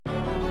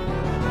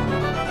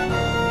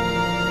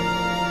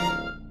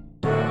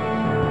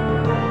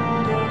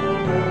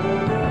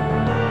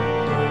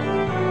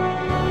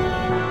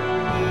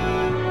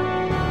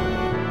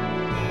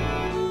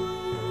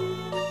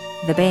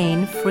the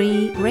Baen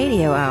Free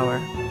Radio Hour.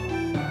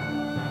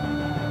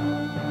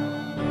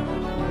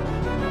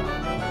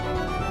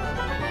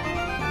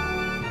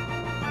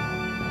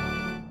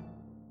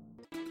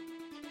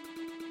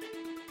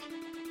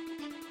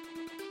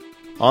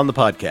 On the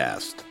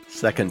podcast,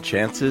 second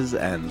chances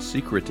and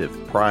secretive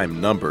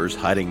prime numbers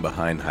hiding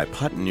behind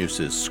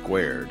hypotenuses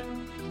squared,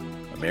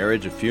 a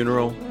marriage, a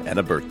funeral, and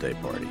a birthday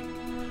party.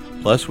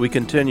 Plus, we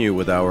continue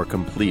with our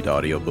complete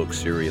audiobook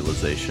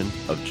serialization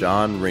of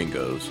John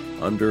Ringo's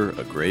Under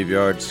a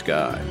Graveyard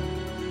Sky.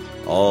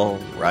 All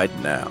right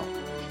now.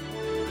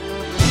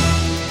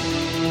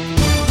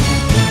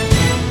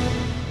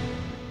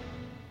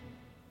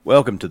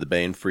 Welcome to the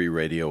Baen Free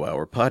Radio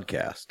Hour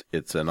podcast.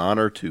 It's an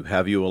honor to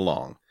have you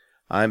along.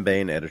 I'm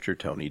Baen editor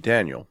Tony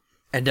Daniel.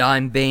 And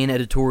I'm Baen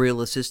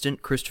editorial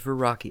assistant Christopher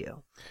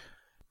Rocchio.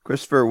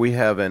 Christopher, we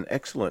have an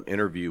excellent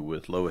interview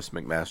with Lois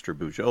McMaster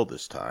Bujold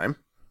this time.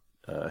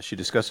 She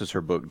discusses her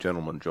book,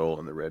 Gentleman Jole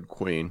and the Red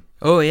Queen.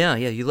 Oh, yeah,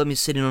 you let me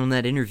sit in on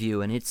that interview,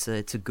 and it's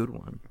a good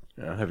one.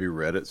 Have you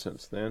read it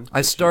since then?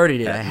 I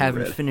started it. I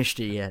haven't finished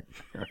it yet.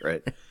 All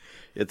right.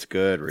 It's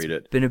good. Read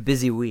it. It's been a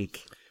busy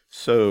week.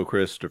 So,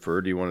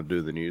 Christopher, do you want to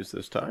do the news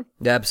this time?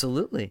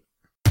 Absolutely.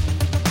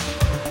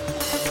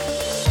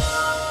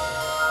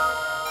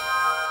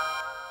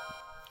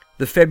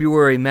 The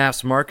February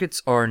mass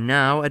markets are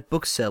now at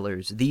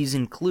booksellers. These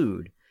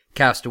include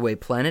Castaway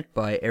Planet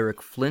by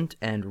Eric Flint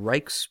and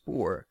Reich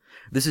Spoor.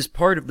 This is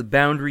part of the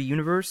Boundary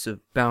universe of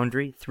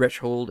Boundary,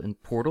 Threshold,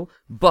 and Portal,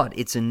 but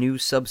it's a new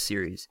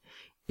subseries.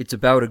 It's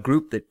about a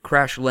group that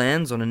crash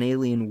lands on an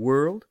alien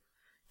world.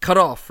 Cut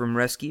off from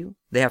rescue,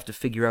 they have to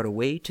figure out a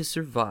way to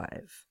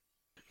survive.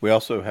 We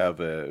also have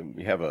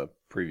a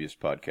previous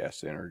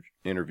podcast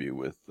interview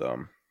with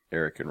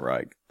Eric and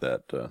Reich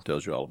that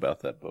tells you all about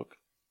that book.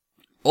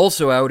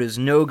 Also out is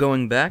No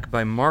Going Back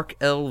by Mark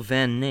L.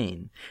 Van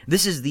Neen.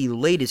 This is the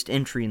latest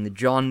entry in the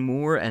John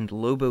Moore and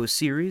Lobo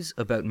series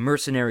about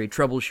mercenary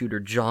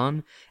troubleshooter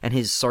John and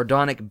his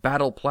sardonic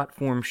battle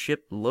platform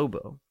ship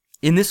Lobo.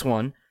 In this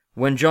one,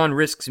 when John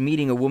risks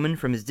meeting a woman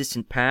from his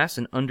distant past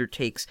and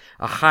undertakes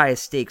a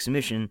high-stakes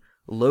mission,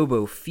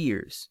 Lobo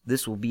fears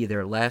this will be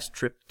their last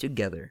trip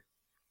together.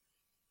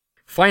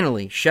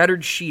 Finally,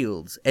 Shattered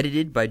Shields,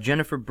 edited by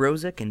Jennifer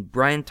Brozek and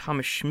Brian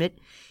Thomas Schmidt,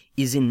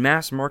 is in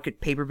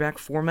mass-market paperback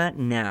format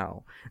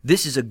now.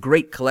 This is a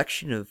great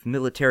collection of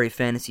military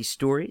fantasy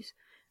stories.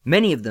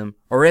 Many of them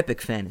are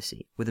epic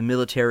fantasy, with a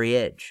military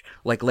edge,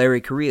 like Larry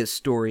Correa's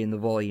story in the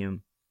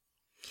volume.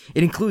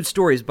 It includes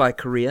stories by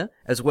Correa,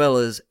 as well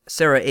as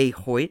Sarah A.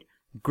 Hoyt,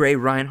 Gray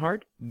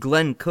Reinhardt,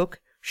 Glenn Cook,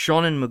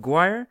 Seanan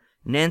McGuire,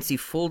 Nancy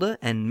Fulda,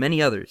 and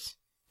many others.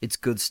 It's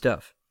good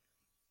stuff.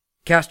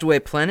 Castaway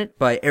Planet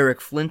by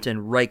Eric Flint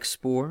and Reich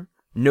Spoor,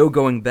 No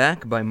Going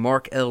Back by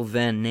Mark L.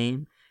 Van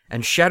Neen,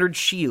 and Shattered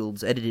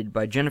Shields, edited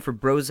by Jennifer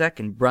Brozek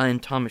and Brian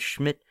Thomas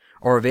Schmidt,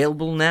 are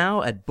available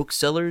now at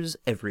booksellers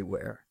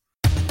everywhere.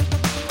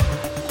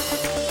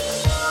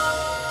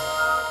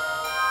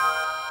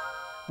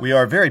 We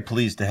are very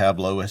pleased to have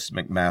Lois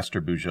McMaster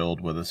Bujold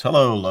with us.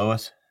 Hello,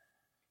 Lois.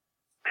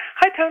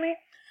 Hi, Tony.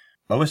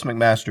 Lois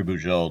McMaster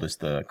Bujold is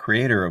the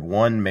creator of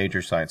one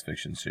major science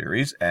fiction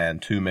series and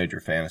two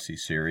major fantasy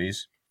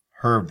series.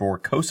 Her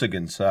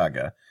Vorkosigan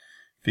saga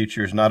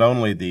features not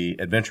only the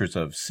adventures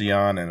of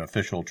Sion and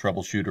official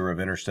troubleshooter of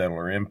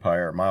Interstellar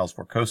Empire, Miles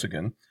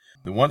Vorkosigan,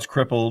 the once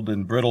crippled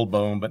and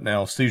brittle-boned but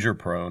now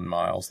seizure-prone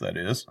Miles, that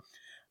is.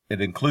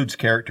 It includes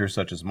characters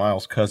such as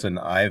Miles' cousin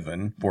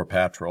Ivan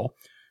Vorpatrol,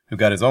 who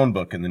got his own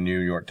book in the New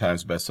York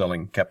Times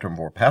bestselling Captain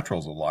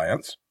Vorpatrol's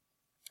Alliance,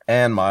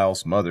 and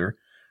Miles' mother,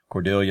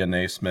 Cordelia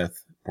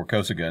Naismith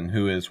Vorkosigan,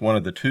 who is one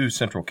of the two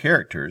central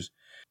characters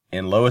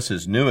in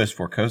Lois's newest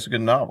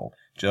Vorkosigan novel,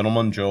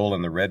 Gentleman Jole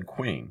and the Red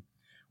Queen,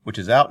 which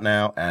is out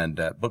now and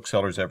at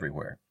booksellers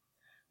everywhere.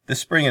 This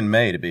spring in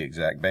May, to be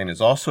exact, Baen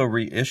is also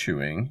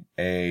reissuing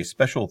a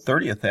special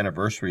 30th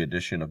anniversary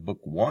edition of Book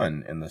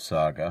 1 in the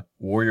saga,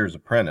 Warrior's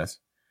Apprentice,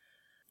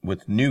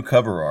 with new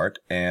cover art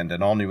and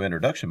an all-new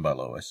introduction by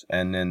Lois.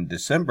 And in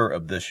December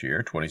of this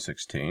year,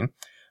 2016,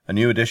 a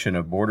new edition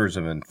of Borders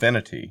of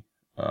Infinity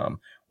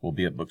will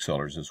be at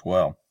booksellers as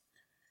well.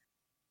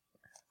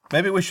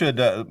 Maybe we should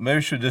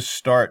just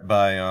start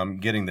by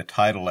getting the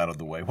title out of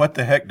the way. What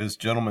the heck does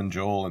Gentleman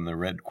Jole and the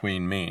Red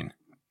Queen mean?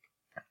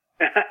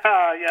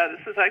 Yeah,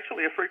 this is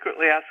actually a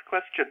frequently asked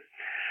question.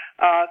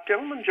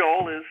 Gentleman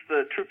Jole is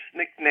the troop's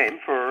nickname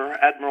for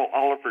Admiral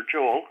Oliver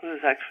Jole, who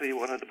is actually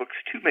one of the book's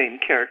two main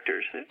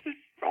characters,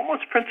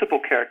 almost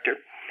principal character.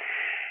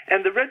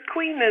 And the Red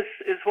Queen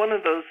is one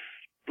of those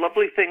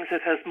lovely things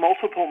that has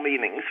multiple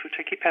meanings, which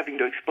I keep having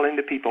to explain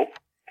to people.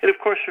 It, of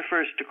course,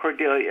 refers to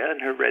Cordelia and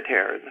her red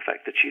hair and the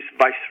fact that she's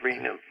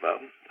vice-reine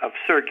of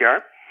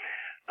Surgyar.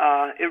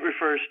 It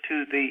refers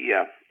to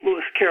the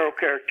Lewis Carroll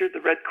character,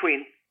 the Red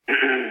Queen,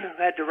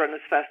 who had to run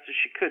as fast as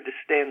she could to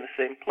stay in the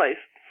same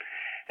place.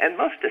 And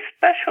most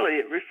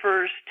especially, it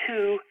refers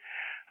to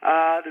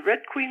the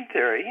Red Queen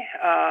theory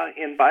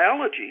in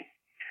biology,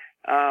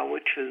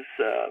 which is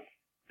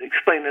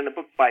explained in a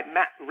book by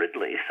Matt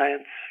Ridley,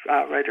 science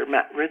writer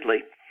Matt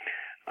Ridley,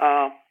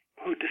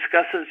 who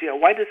discusses,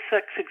 why does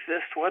sex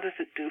exist? What does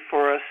it do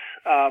for us?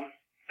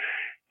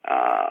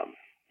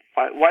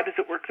 Why does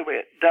it work the way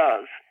it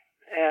does?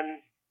 And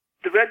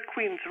the Red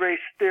Queen's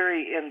race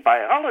theory in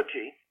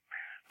biology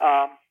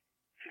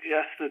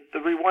suggests that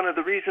one of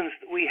the reasons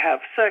that we have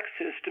sex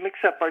is to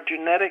mix up our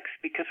genetics,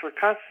 because we're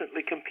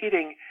constantly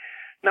competing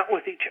not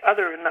with each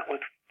other and not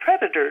with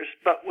predators,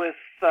 but with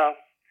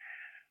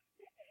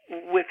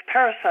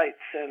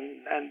parasites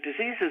and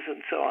diseases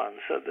and so on,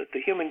 so that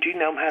the human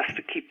genome has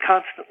to keep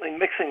constantly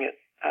mixing it,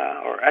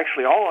 or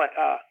actually all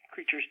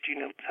creatures'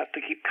 genomes have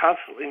to keep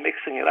constantly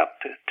mixing it up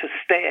to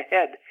stay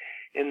ahead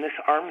in this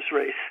arms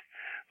race,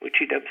 which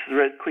he dubs the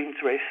Red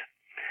Queen's race.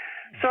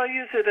 So I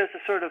use it as a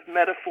sort of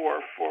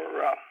metaphor for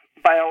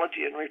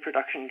biology and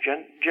reproduction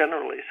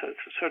generally, so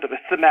it's a sort of a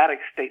thematic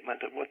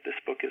statement of what this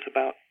book is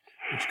about.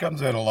 Which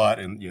comes in a lot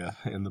in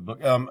the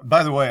book.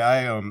 By the way,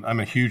 I'm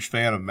a huge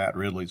fan of Matt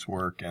Ridley's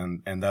work,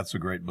 and that's a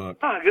great book.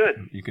 Ah,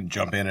 good. You can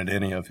jump in at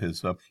any of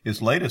his.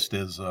 His latest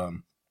is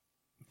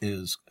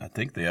I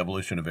think The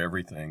Evolution of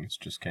Everything. It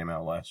just came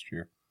out last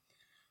year,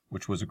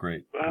 which was a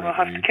great. I'll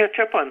have to catch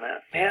up on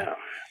that. Yeah.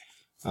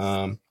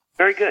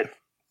 Very good.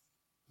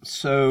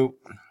 So,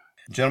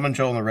 Gentleman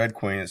Jole and the Red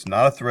Queen. It's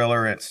not a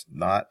thriller. It's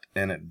not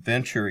an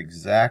adventure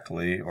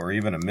exactly, or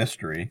even a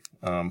mystery.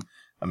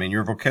 I mean,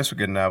 your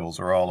Vorkosigan novels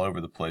are all over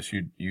the place.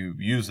 You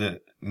use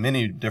it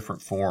many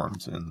different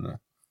forms in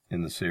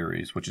the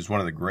series, which is one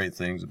of the great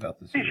things about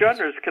the series. These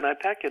genres can I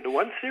pack into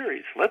one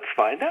series? Let's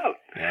find out.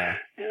 Yeah.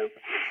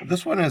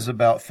 This one is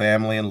about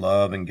family and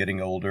love and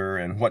getting older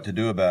and what to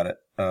do about it.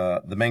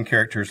 The main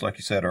characters, like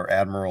you said, are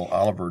Admiral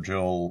Oliver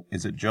Jole.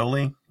 Is it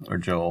Jole or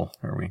Joel?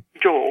 Are we?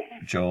 Jole.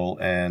 Joel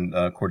and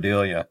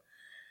Cordelia,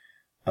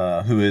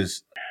 who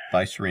is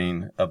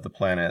vicereine of the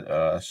planet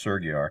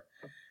Sergiar.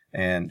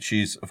 And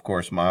she's, of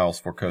course,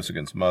 Miles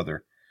Vorkosigan's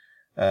mother.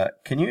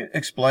 Can you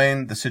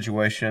explain the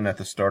situation at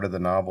the start of the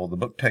novel? The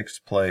book takes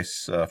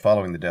place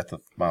following the death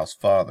of Miles'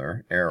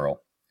 father,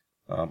 Errol,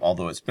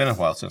 although it's been a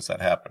while since that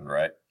happened,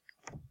 right?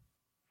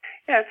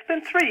 Yeah, it's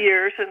been 3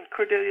 years, and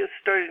Cordelia's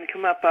starting to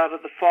come up out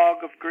of the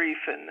fog of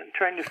grief and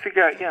trying to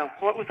figure out,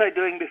 what was I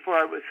doing before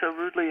I was so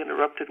rudely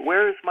interrupted?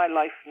 Where is my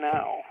life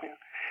now?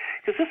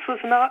 Because this was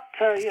not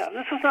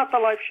the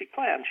life she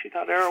planned. She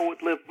thought Errol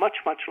would live much,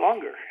 much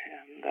longer,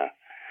 and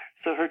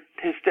so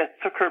his death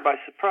took her by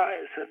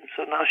surprise, and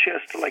so now she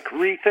has to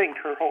rethink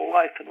her whole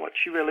life and what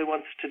she really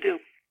wants to do.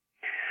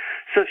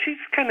 So she's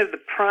kind of the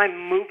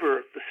prime mover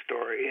of the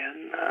story,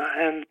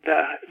 and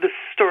this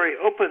story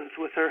opens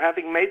with her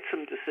having made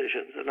some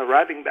decisions and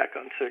arriving back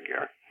on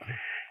Sergiar,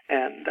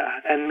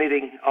 and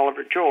meeting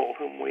Oliver Jole,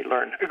 whom we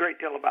learn a great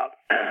deal about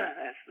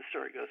as the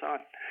story goes on.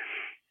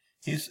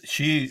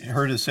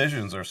 Her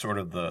decisions are sort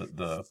of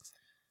the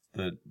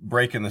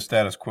break in the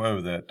status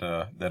quo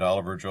that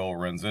Oliver Jole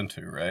runs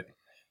into, right?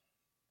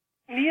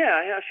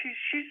 Yeah.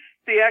 She's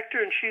the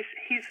actor, and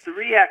he's the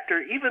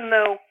reactor, even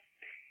though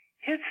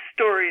his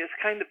story is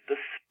kind of the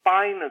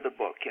spine of the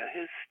book. Yeah,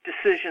 his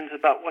decisions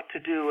about what to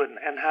do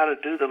and how to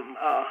do them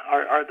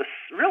are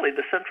really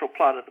the central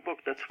plot of the book.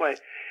 That's why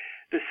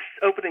this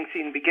opening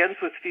scene begins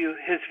with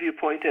his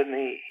viewpoint, and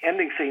the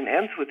ending scene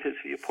ends with his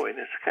viewpoint.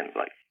 It's kind of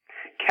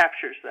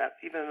captures that,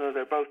 even though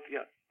they're both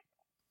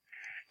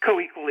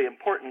co-equally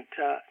important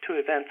to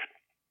events.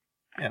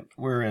 Yeah,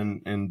 we're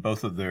in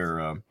both of their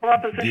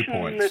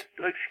viewpoints.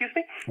 Excuse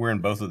me? We're in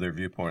both of their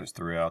viewpoints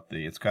throughout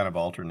it's kind of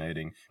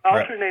alternating.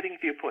 Alternating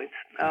viewpoints.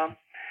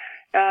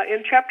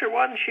 In chapter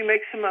 1, she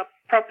makes him a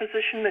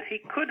proposition that he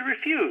could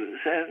refuse,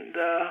 and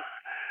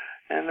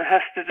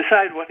has to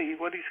decide what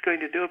he's going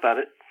to do about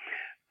it.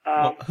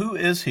 Well, who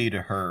is he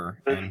to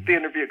her? As the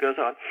interview goes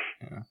on.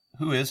 Yeah.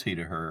 Who is he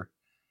to her,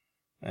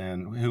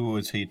 and who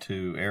was he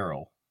to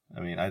Errol? I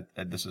mean,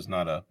 this is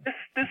not a...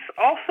 This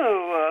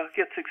also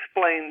gets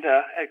explained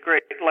at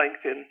great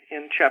length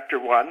in Chapter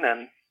 1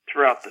 and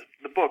throughout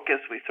the book as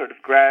we sort of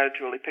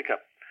gradually pick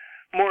up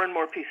more and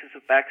more pieces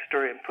of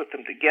backstory and put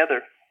them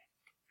together.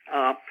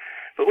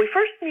 But we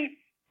first meet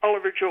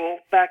Oliver Jole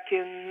back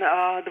in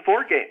the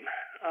Vor game,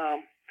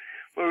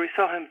 where we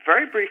saw him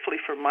very briefly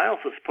from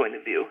Miles's point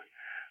of view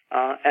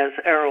as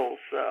Errol's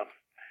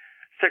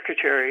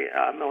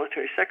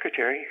military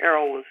secretary.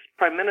 Errol was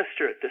prime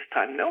minister at this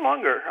time, no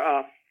longer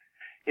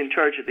in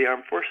charge of the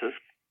armed forces,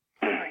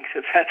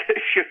 except that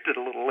shifted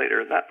a little later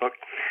in that book.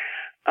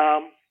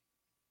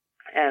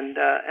 And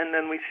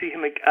then we see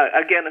him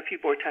again a few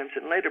more times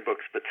in later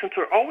books. But since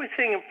we're always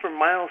seeing him from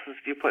Miles's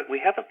viewpoint,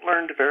 we haven't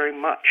learned very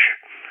much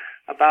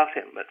about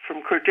him. But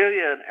from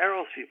Cordelia and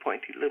Errol's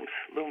viewpoint, he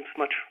looms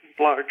much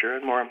larger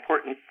and more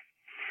important.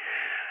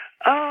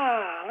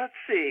 Let's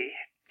see.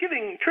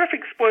 Giving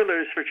terrific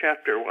spoilers for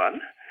Chapter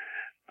 1.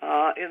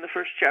 In the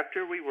first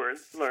chapter, we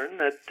learn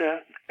that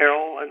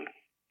Errol and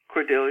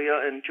Cordelia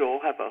and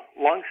Jole have a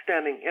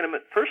long-standing,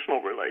 intimate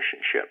personal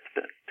relationship,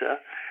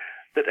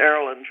 that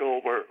Errol and Jole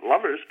were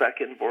lovers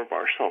back in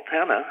Vorbar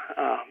Sultana,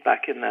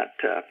 back in that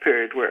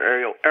period where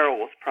Errol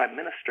was prime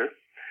minister.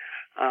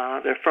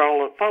 There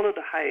followed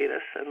a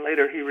hiatus, and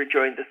later he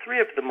rejoined the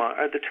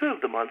two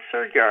of them on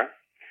Sergiar,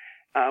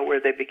 where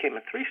they became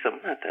a threesome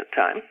at that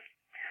time.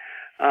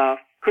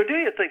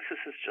 Cordelia thinks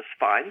this is just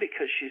fine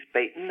because she's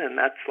Baton, and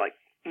that's like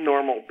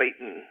normal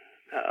Baton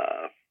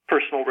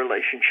personal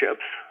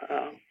relationships.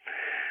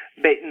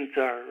 Batons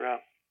are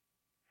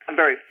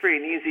very free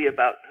and easy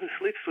about who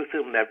sleeps with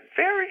whom. They're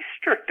very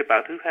strict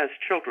about who has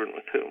children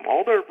with whom.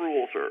 All their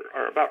rules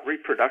are about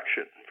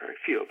reproduction, very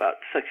few about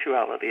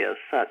sexuality as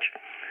such.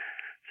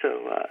 So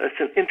it's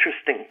an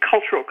interesting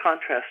cultural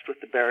contrast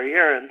with the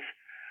Barrierans,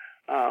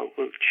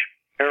 which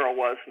Errol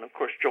was, and of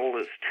course Jole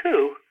is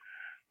too,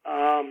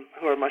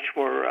 who are much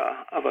more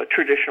of a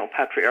traditional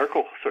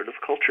patriarchal sort of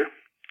culture.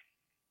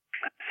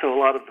 So a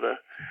lot of the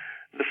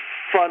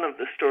fun of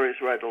the stories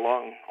right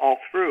along all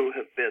through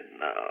have been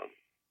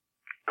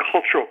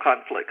cultural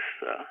conflicts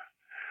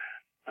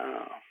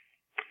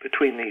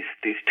between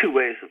these two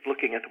ways of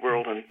looking at the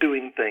world and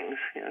doing things,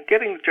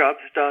 getting the jobs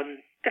done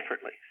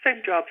differently,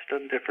 same jobs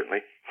done differently.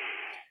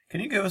 Can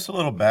you give us a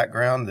little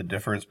background, the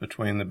difference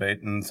between the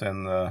Batons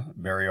and the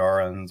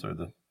Barrierans, or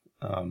the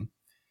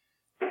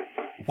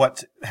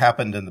what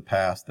happened in the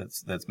past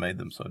that's made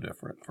them so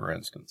different, for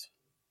instance?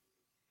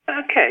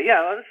 Okay,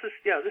 yeah, well, this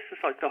is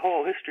like the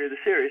whole history of the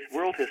series,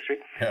 world history,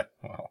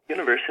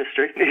 universe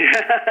history.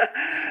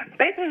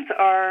 Batons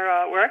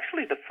were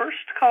actually the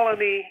first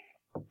colony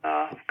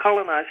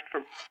colonized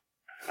from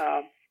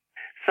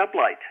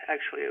sublight.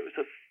 Actually, it was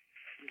a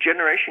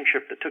generation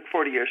ship that took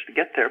 40 years to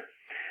get there.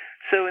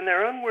 So in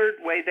their own weird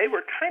way, they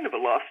were kind of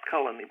a lost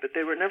colony, but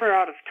they were never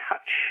out of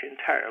touch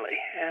entirely,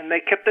 and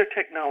they kept their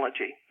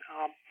technology.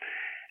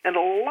 And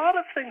a lot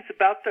of things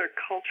about their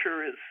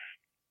culture is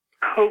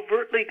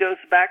covertly goes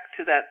back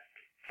to that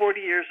 40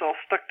 years all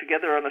stuck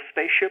together on a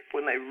spaceship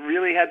when they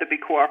really had to be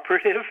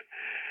cooperative.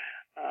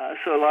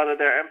 So a lot of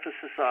their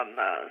emphasis on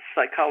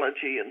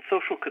psychology and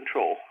social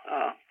control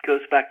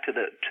goes back to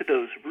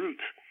those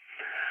roots.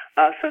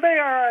 So they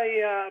are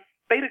a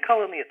Beta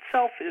colony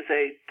itself is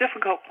a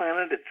difficult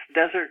planet. It's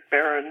desert,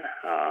 barren.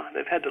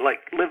 They've had to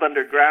live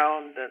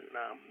underground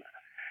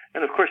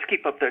and of course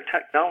keep up their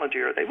technology,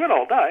 or they would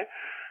all die.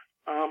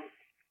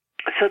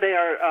 So they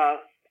are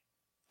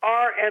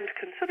and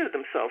consider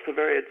themselves a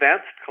very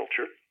advanced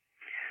culture.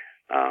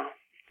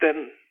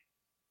 Then,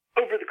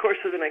 over the course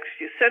of the next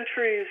few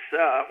centuries,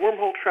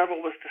 wormhole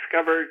travel was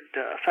discovered,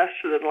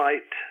 faster than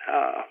light.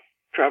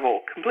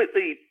 Travel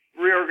completely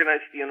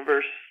reorganized the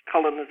universe.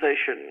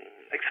 Colonization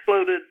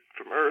exploded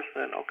from Earth,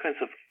 and all kinds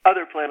of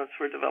other planets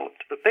were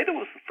developed. But Beta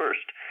was the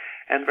first,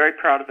 and very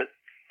proud of it.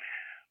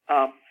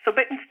 So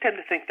Batons tend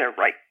to think they're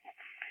right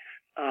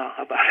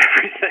about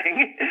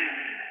everything.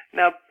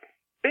 Now,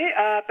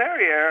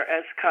 Barrier,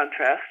 as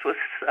contrast, was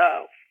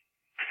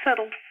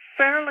settled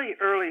fairly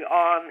early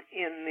on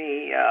in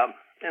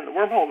the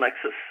wormhole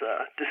nexus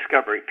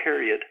discovery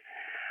period.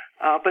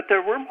 But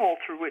their wormhole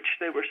through which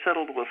they were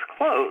settled was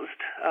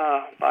closed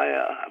by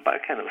a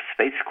kind of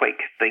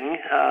spacequake thing,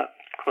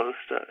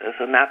 closed as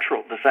a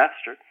natural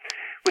disaster,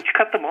 which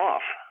cut them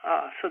off.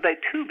 So they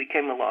too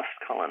became a lost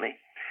colony.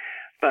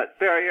 But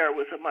Barrier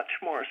was a much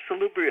more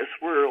salubrious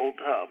world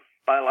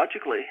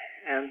biologically,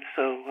 and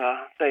so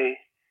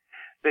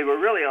they were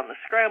really on the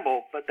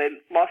scramble, but they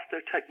lost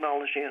their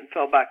technology and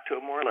fell back to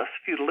a more or less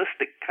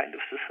feudalistic kind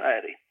of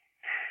society.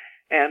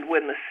 And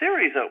when the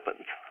series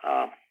opened,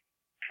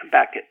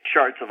 back at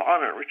Shards of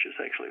Honor, which is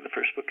actually the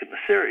first book in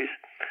the series,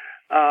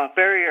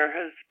 Barrier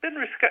has been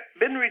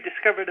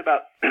rediscovered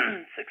about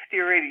 60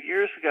 or 80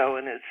 years ago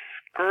and is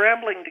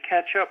scrambling to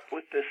catch up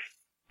with this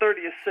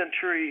 30th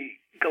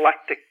century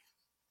galactic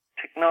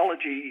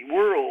technology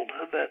world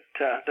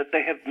that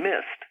they have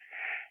missed.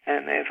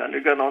 And they've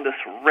undergone all this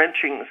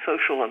wrenching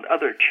social and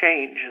other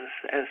change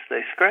as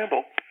they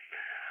scramble.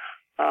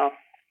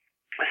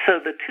 So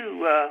the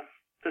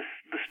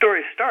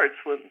story starts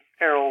when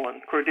Errol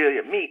and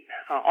Cordelia meet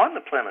on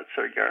the planet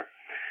Surgyar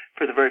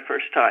for the very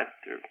first time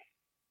through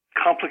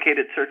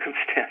complicated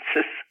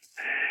circumstances,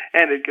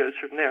 and it goes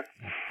from there.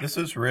 This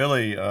is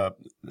really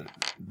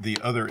the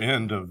other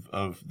end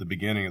of the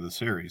beginning of the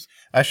series.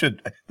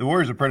 The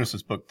Warrior's Apprentice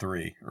is book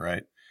 3,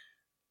 right?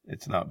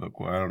 It's not book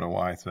 1. I don't know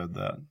why I said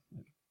that.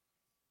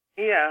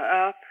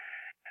 Yeah,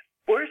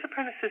 Warrior's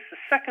Apprentice is the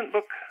second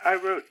book I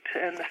wrote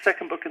and the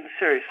second book in the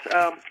series.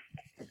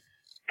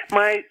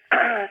 My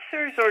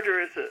series order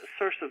is a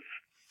source of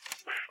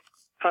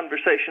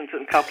conversations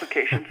and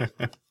complications.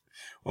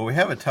 Well, we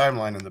have a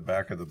timeline in the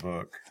back of the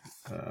book.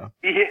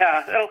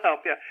 Yeah, that'll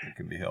help you. It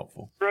can be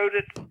helpful. Wrote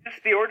it.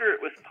 It's the order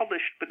it was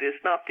published, but it's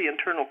not the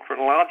internal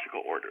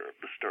chronological order of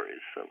the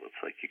stories. So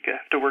it's like you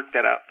have to work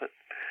that out. But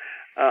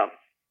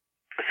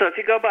so if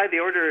you go by the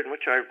order in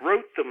which I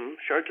wrote them,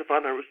 Shards of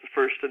Honor was the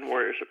first and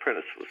Warrior's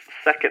Apprentice was the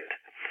second.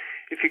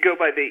 If you go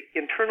by the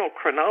internal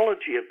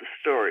chronology of the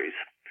stories,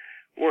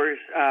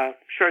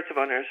 Shards of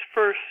Honor is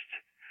first,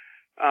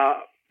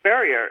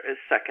 Barrier is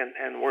second,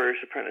 and Warrior's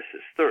Apprentice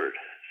is third.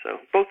 So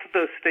both of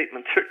those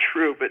statements are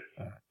true, but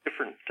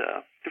different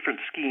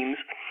schemes.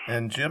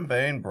 And Jim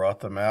Bain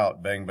brought them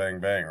out, bang, bang,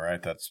 bang,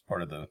 right? That's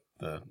part of the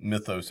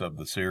mythos of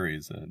the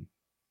series,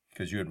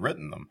 because you had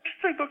written them.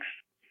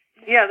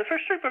 Yeah, the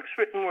first 3 books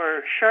written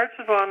were Shards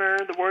of Honor,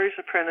 The Warrior's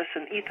Apprentice,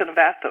 and Ethan of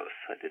Athos.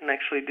 I didn't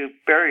actually do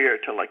Barrier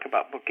till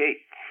about book 8.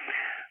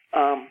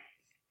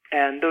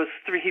 And those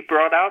 3 he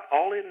brought out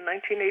all in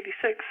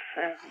 1986,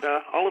 and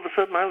all of a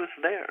sudden I was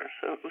there.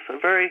 So it was a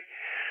very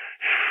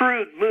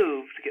shrewd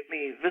move to get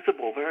me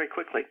visible very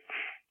quickly.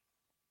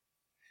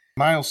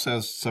 Miles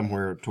says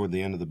somewhere toward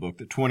the end of the book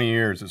that 20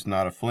 years is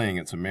not a fling,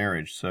 it's a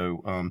marriage.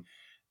 So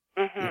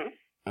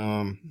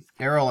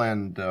Errol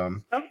and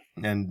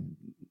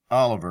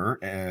Oliver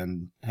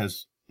have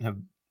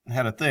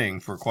had a thing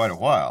for quite a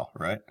while,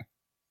 right?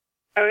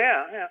 Oh yeah.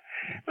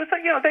 It was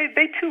like,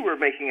 they too were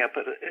making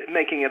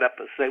it up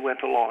as they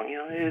went along.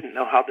 They didn't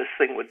know how this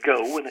thing would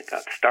go when it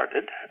got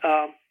started.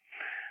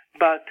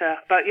 But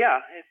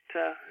yeah,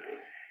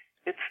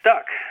 it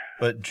stuck.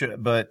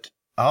 But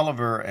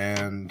Oliver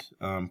and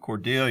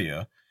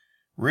Cordelia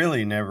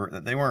really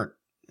they weren't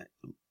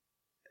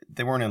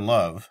in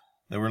love.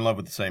 They were in love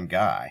with the same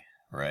guy,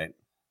 right?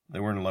 They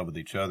weren't in love with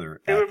each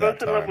other. They were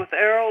both in love with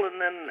Errol, and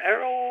then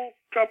Errol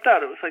dropped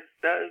out. It was like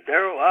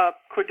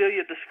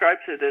Cordelia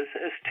describes it as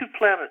 2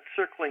 planets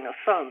circling a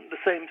sun, the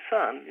same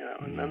sun,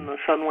 and then the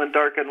sun went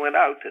dark and went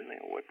out, and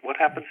what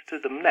happens to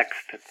them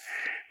next? And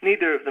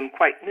neither of them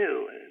quite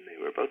knew, and they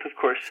were both, of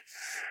course,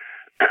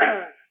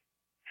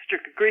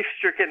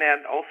 grief-stricken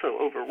and also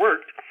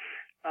overworked.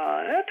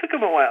 It took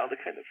them a while to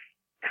kind of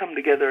come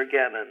together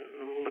again and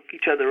look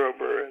each other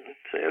over and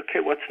say,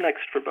 okay, what's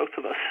next for both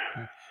of us?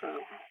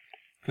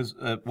 Because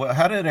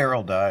how did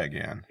Errol die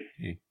again?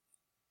 He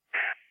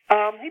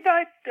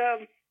died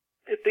at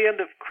the end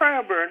of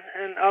cryoburn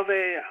and of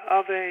an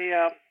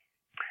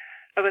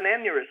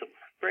aneurysm,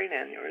 brain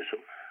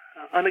aneurysm,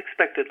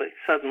 unexpectedly,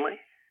 suddenly,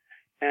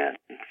 and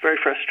very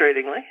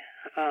frustratingly.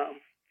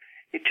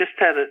 He just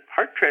had a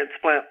heart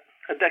transplant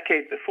a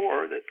decade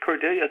before that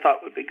Cordelia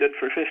thought would be good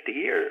for 50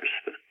 years,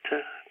 but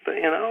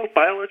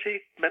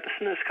biology,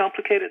 medicine is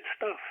complicated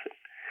stuff,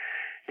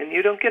 and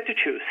you don't get to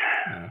choose.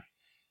 Yeah.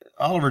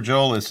 Oliver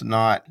Jole is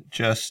not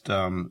just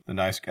the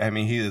nice guy. I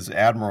mean, he is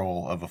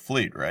admiral of a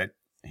fleet, right?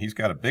 He's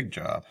got a big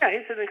job. Yeah,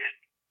 he's an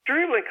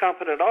extremely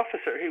competent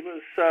officer. He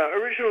was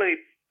originally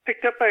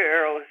picked up by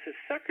Errol as his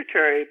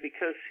secretary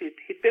because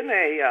he'd been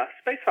a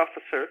space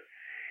officer.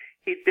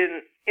 He'd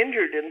been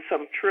injured in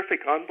some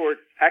terrific onboard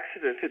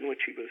accident in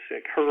which he was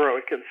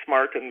heroic and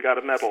smart and got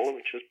a medal,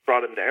 which just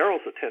brought him to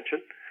Errol's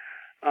attention.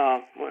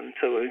 When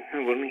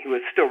he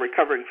was still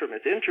recovering from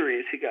his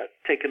injuries, he got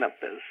taken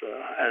up as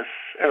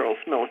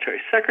Errol's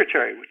military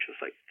secretary, which was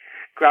like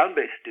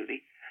ground-based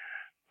duty.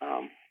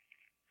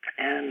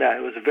 And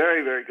he was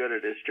very, very good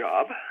at his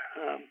job.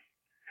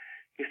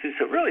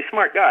 He's a really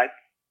smart guy.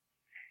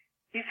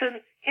 He's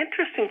an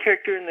interesting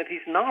character in that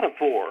he's not a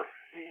Vor.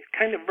 He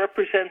kind of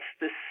represents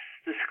this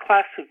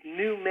class of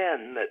new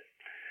men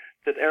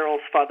that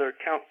Errol's father,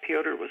 Count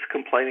Piotr, was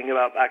complaining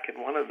about back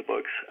in one of the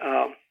books.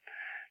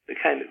 The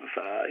kind of,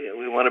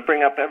 we want to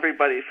bring up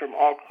everybody from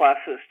all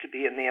classes to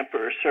be in the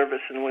Emperor's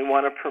service, and we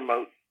want to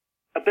promote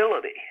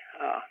ability,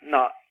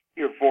 not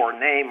your Vor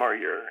name or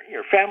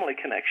your family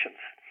connections.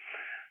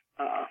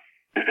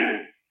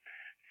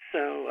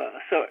 So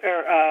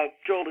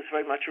Jole is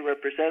very much a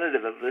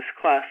representative of this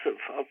class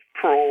of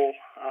prole,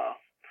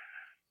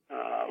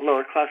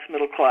 lower class,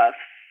 middle class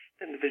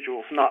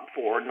individuals, not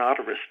Vor, not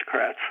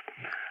aristocrats,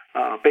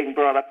 being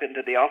brought up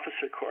into the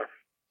officer corps.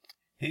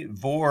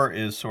 Vor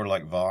is sort of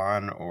like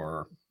Von,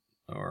 or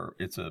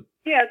it's a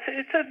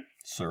it's a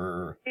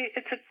sir.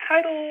 It's a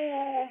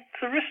title.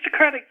 It's an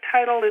aristocratic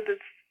title.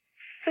 It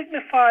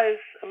signifies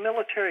a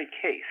military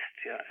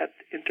caste.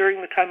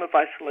 During the time of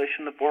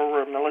isolation, the Vor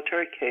were a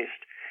military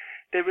caste.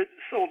 They were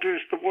the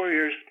soldiers, the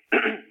warriors,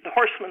 the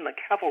horsemen, the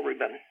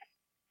cavalrymen.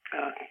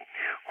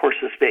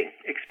 Horses being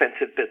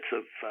expensive bits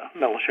of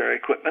military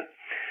equipment.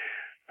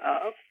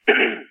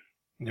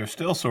 They're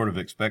still sort of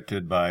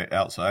expected by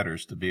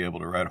outsiders to be able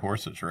to ride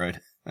horses, right?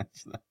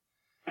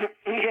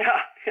 Yeah.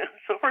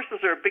 So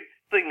horses are a big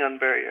thing on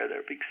Barrier.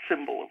 They're a big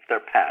symbol of their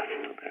past.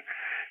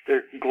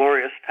 Their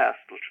glorious past,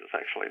 which was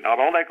actually not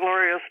all that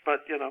glorious,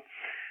 but,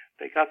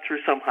 they got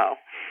through somehow.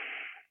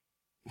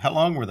 How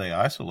long were they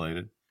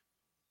isolated?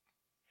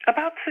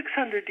 About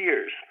 600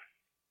 years.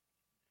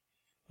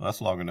 Well,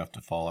 that's long enough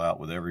to fall out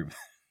with every...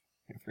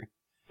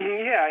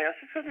 Yeah,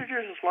 600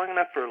 years is long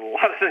enough for a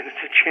lot of things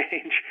to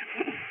change.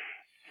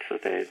 So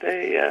they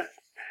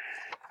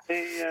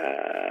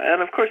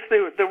and of course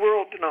the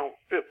world,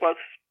 it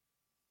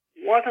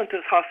wasn't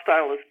as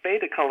hostile as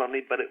Beta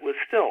Colony, but it was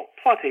still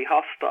plenty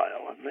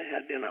hostile, and they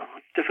had,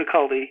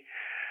 difficulty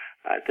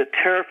to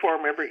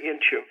terraform every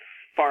inch of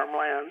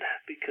farmland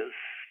because,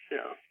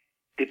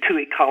 the two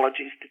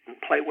ecologies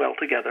didn't play well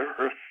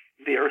together,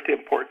 the earth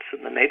imports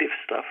and the native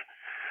stuff.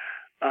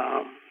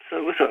 So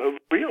it was a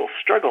real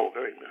struggle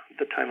during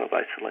the time of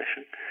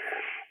isolation.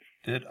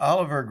 Did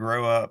Oliver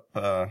grow up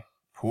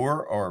poor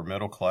or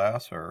middle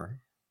class, or?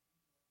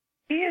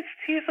 He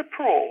is a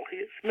prole. He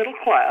is middle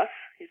class.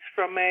 He's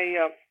from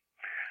a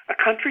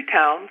country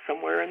town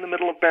somewhere in the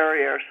middle of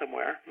Barrier,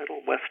 somewhere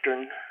middle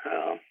western.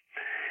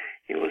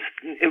 it was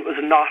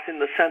not in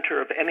the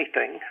center of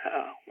anything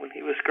when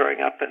he was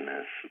growing up, and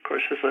as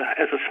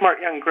a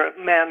smart young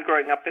man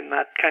growing up in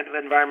that kind of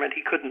environment,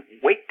 he couldn't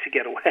wait to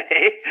get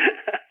away,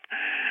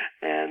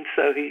 and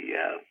so he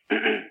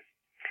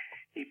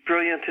he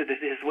brillianted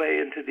his way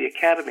into the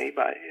academy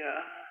by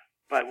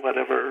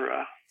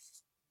whatever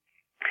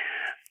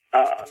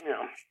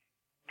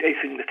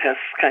acing the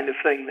tests kind of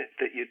thing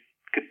that you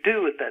could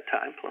do at that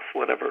time, plus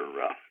whatever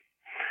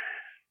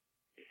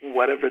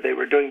they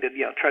were doing to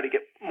try to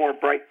get more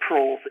bright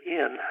proles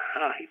in.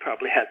 He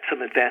probably had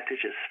some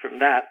advantages from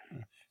that.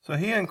 So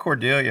he and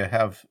Cordelia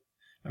have,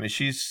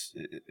 she's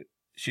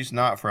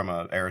not from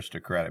an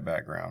aristocratic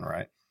background,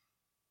 right?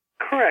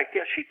 Correct.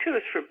 Yeah, she too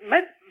is from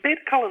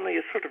Beta Colony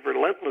is sort of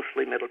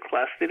relentlessly middle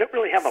class. They don't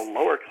really have a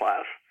lower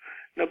class.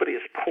 Nobody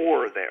is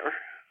poor there.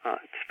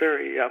 It's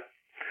very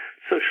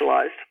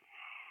socialized.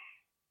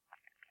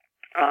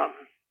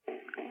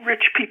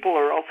 Rich people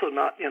are also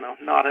not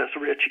as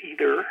rich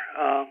either.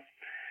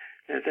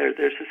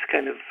 There's this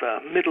kind of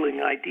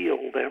middling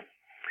ideal there.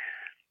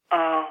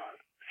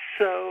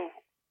 So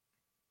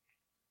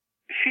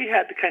she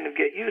had to kind of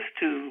get used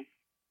to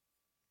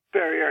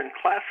barrier and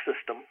class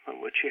system,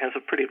 on which she has a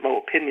pretty low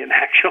opinion,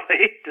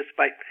 actually,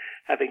 despite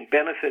having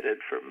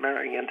benefited from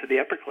marrying into the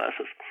upper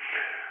classes.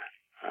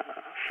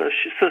 So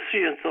she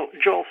and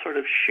Jole sort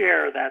of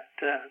share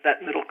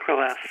that middle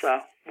class.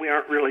 We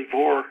aren't really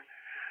Vor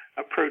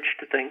approach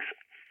to things.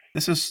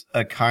 This is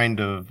a kind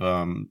of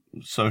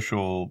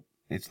social.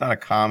 It's not a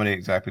comedy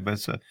exactly,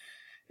 but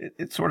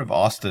it's sort of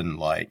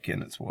Austen-like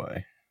in its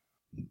way.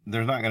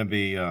 There's not going to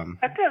be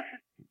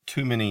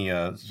too many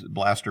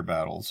blaster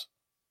battles,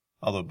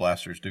 although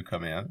blasters do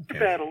come in.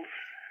 Battles,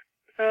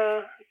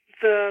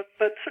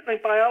 but certainly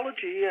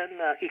biology and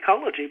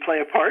ecology play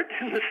a part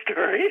in the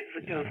story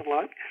as it goes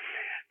along.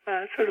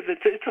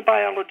 It's a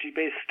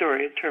biology-based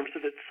story in terms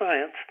of its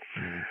science.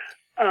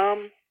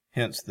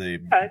 Hence the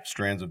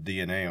strands of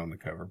DNA on the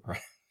cover.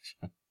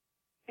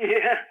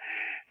 Yeah,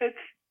 it's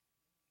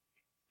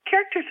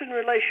characters and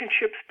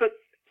relationships, but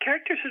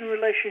characters and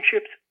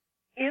relationships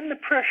in the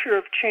pressure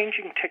of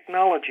changing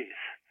technologies.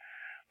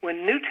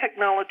 When new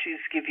technologies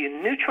give you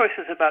new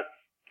choices about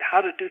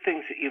how to do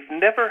things that you've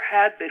never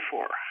had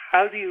before,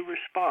 how do you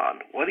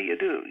respond? What do you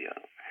do?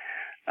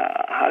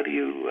 How do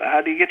you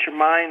get your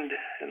mind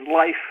and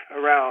life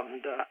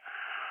around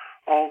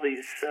all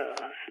these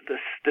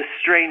this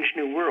strange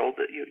new world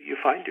that you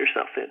find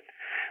yourself in,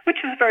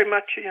 which is very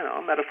much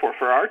a metaphor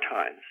for our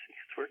times.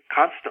 We're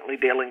constantly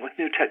dealing with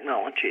new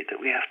technology that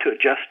we have to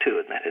adjust to,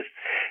 and that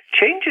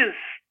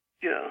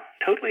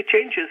totally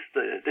changes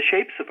the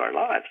shapes of our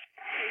lives.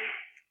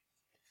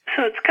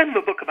 So it's kind of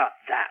a book about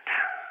that.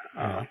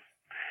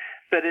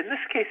 But in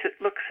this case,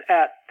 it looks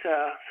at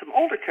some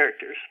older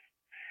characters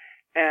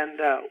and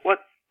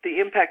what the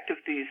impact of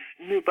these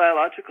new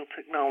biological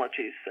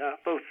technologies,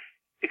 both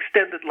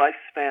extended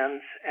lifespans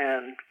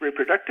and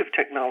reproductive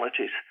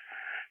technologies,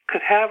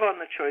 could have on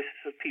the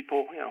choices of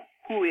people,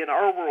 who in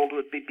our world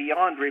would be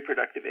beyond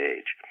reproductive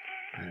age.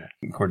 Yeah.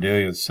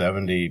 Cordelia's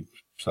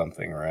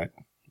 70-something, right?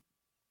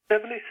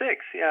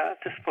 76, yeah,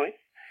 at this point.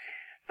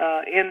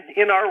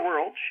 In our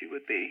world, she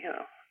would be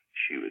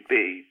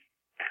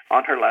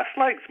on her last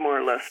legs, more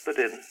or less. But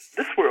in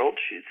this world,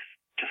 she's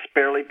just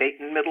barely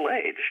bating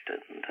middle-aged.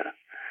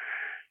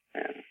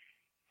 And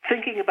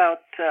thinking about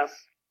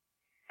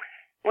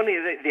one of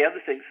the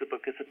other things the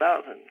book is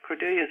about, and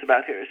Cordelia is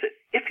about here, is that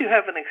if you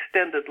have an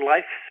extended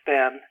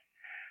lifespan,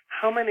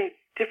 how many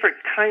different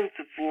kinds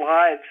of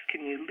lives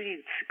can you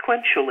lead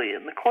sequentially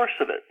in the course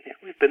of it?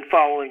 We've been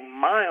following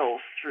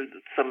Miles through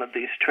some of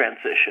these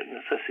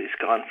transitions as he's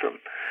gone from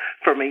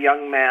a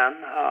young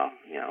man,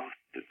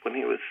 when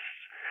he was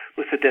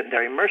with the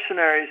Dendari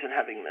mercenaries and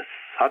having this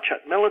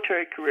hotshot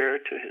military career,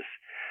 to his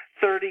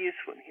 30s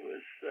when he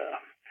was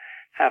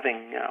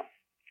having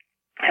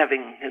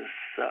his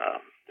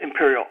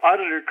imperial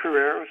auditor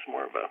career. It was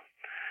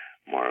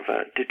more of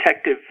a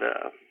detective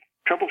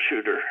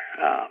troubleshooter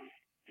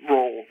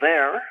role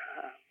there,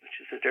 which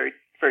is a very,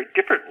 very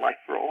different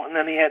life role. And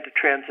then he had to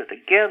transit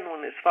again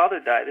when his father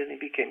died, and he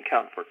became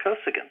Count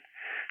Vorkosigan.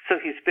 So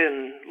he's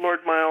been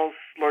Lord Miles,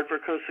 Lord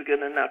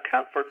Vorkosigan, and now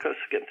Count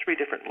Vorkosigan, 3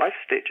 different life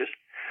stages.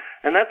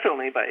 And that's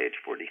only by age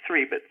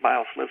 43, but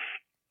Miles lives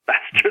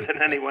faster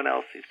than anyone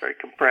else. He's very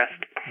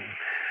compressed.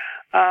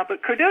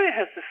 But Cordelia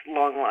has this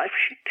long life.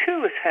 She,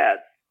 too, has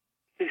had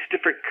these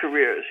different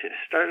careers. She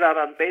started out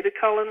on Beta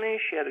Colony.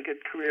 She had a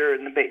good career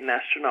in the Baton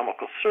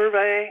Astronomical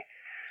Survey.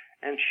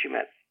 And she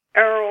met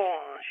Errol.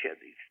 She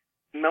had these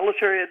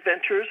military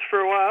adventures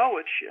for a while,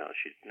 which she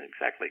didn't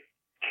exactly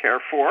care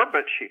for,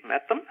 but she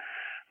met them.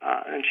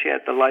 And she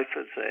had the life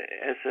as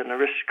an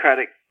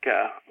aristocratic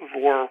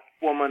Vor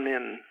woman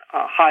in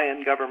high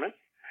in government.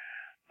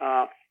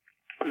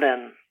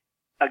 Then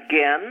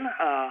again,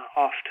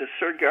 off to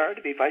Surgar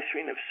to be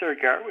Vicereine of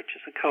Surgar, which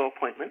is a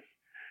co-appointment.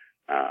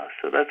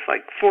 So that's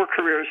like 4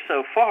 careers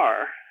so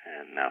far,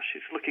 and now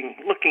she's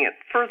looking at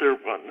further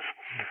ones.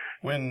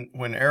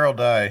 When Errol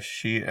died,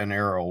 she and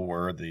Errol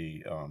were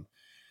the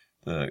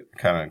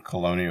kind of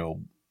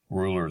colonial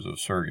rulers of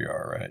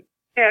Surgar, right?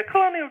 Yeah,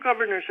 colonial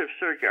governors of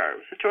Surgar. It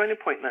was a joint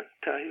appointment.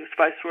 He was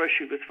viceroy,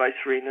 she was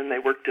vicereine, and they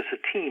worked as a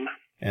team.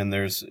 And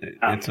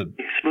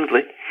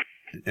smoothly.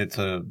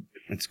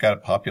 It's got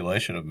a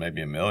population of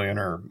maybe 1 million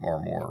or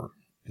more.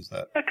 Is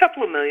that a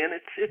couple of million?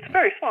 It's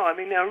very small. I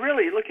mean, now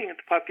really looking at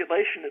the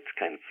population, it's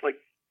kind of like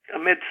a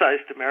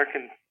mid-sized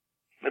American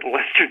Middle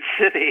Western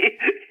city.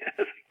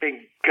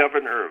 Being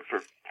governor of,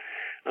 or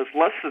it's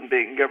less than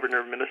being governor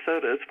of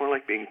Minnesota. It's more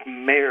like being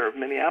mayor of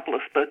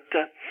Minneapolis. But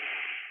so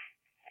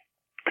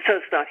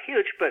it's not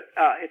huge, but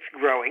it's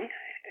growing,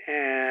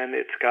 and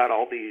it's got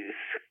all these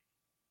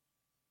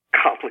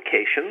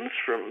complications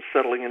from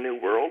settling a new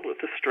world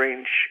with a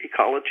strange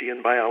ecology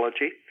and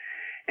biology.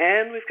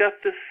 And we've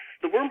got the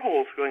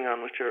wormholes going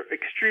on, which are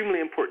extremely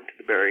important to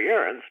the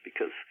Barrierans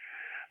because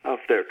of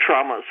their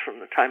traumas from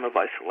the time of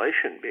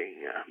isolation,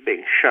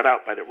 being shut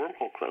out by their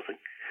wormhole closing.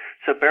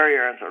 So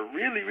Barrierans are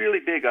really, really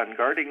big on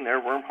guarding their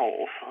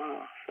wormholes.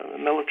 So the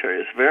military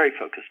is very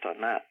focused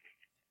on that.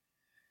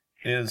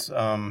 That's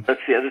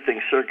the other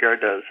thing Surgar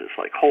does, is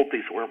like hold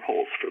these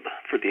wormholes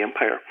for the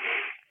Empire.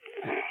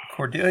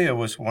 Cordelia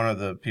was one of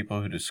the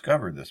people who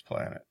discovered this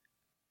planet.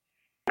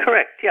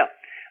 Correct, yeah.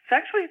 It's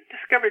actually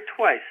discovered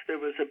twice. There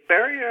was a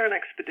Barrieran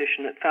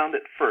expedition that found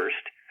it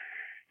first,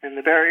 and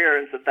the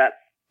Barrierans of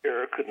that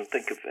era couldn't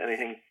think of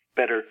anything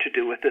better to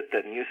do with it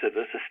than use it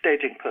as a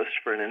staging post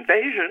for an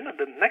invasion of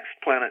the next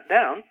planet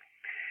down.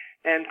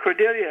 And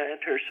Cordelia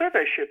and her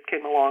survey ship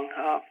came along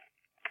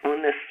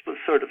when this was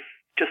sort of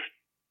just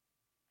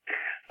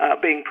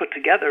being put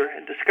together,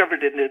 and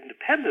discovered it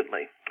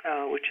independently,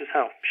 which is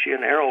how she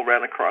and Errol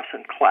ran across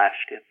and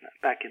clashed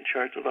back in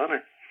Shards of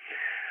Honor.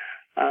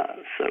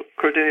 So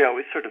Cordelia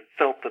always sort of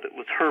felt that it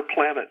was her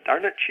planet.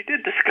 Darn it, she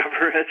did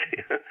discover it.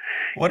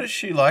 What does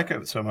she like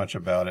so much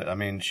about it? I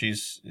mean,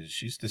 she's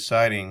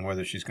deciding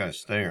whether she's going to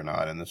stay or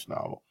not in this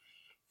novel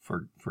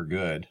for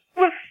good.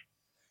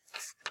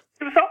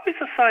 It was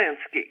always a science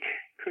geek.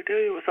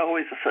 Cordelia was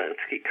always a science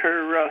geek.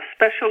 Her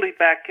specialty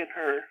back in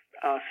her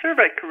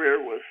survey career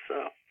was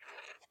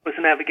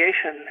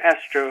navigation,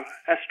 astro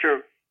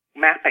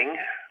mapping,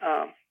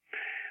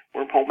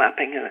 wormhole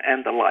mapping,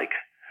 and the like.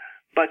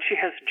 But she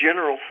has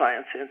general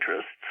science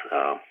interests.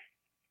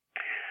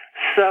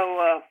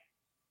 So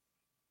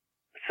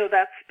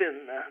that's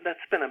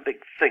been a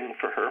big thing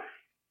for her.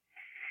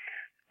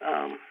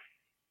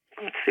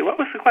 Let's see, what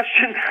was the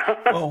question?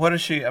 Well, what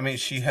is she? I mean,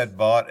 she had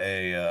bought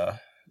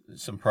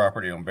some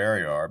property on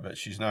Barrier, but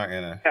she's not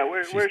gonna. Yeah,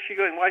 where's she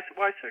going? Why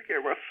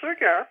Surgar? Well,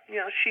 Surgar,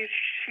 she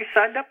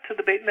signed up to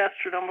the Baden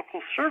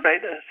Astronomical Survey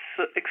to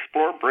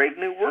explore brave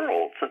new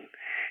worlds, and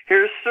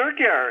here's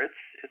Surgar.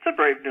 It's a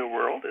brave new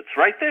world. It's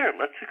right there.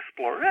 Let's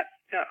explore it.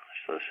 Yeah,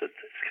 so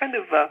it's kind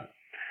of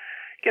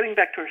getting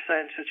back to her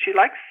science. She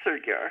likes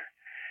Surgar.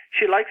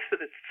 She likes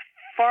that it's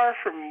far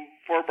from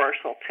Vorbar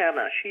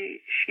Sultana.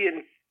 She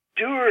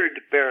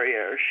endured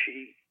Barrier.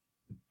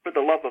 For the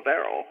love of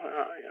Errol,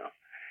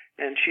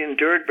 and she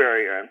endured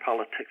Barrier in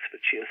politics, but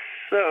she is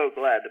so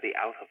glad to be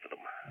out of them.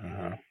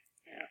 Mm-hmm.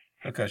 Yeah.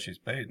 Because she's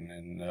Baden,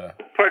 and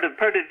part of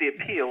the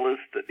appeal is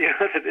that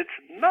that it's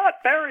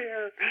not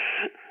Barrier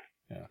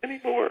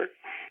anymore.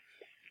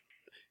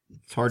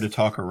 It's hard to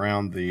talk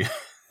around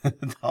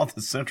all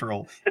the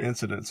central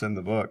incidents in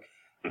the book.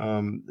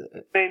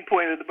 Main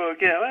point of the book,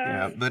 yeah.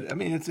 Yeah, but I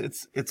mean,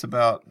 it's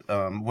about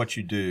what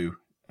you do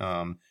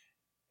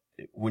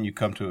when you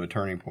come to a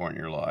turning point in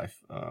your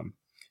life.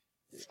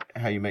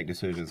 How you make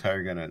decisions, how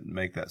you're going to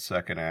make that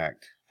second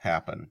act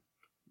happen.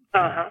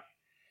 Uh-huh.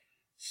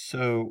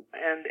 So.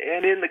 And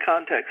in the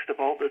context of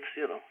all this,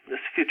 this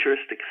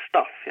futuristic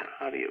stuff,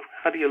 how do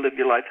you live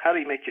your life? How do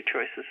you make your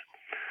choices?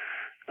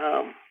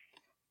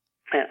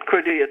 And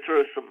Cordelia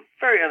throws some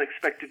very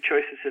unexpected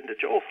choices into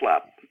Joel's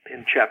lap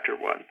in chapter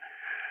 1.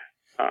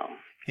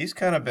 He's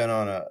kind of been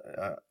on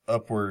a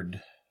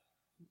upward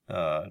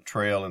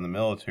trail in the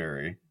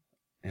military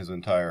his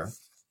entire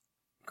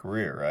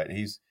career, right?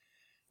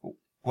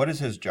 What is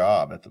his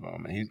job at the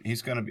moment?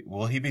 He's going to be.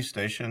 Will he be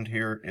stationed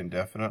here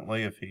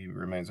indefinitely if he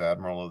remains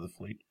admiral of the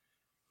fleet?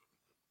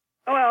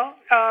 Well,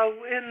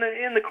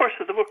 in the course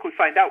of the book, we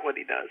find out what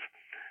he does.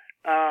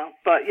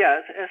 But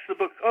yeah, as the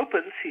book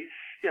opens, he's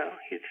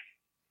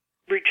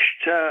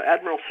reached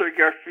Admiral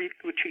Surgar Fleet,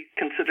 which he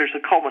considers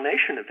a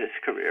culmination of his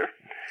career,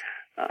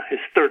 his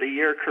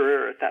 30-year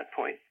career at that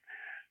point.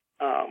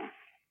 So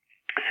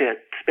he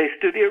had space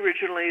duty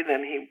originally,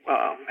 then he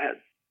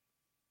had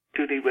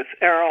duty with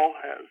Errol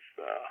as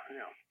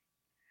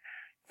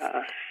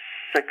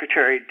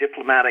secretary,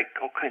 diplomatic,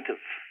 all kinds of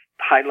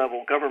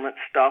high-level government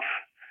stuff.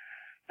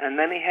 And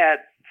then he had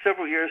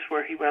several years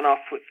where he went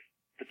off with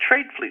the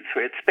trade fleet,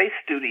 so he had space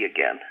duty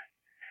again.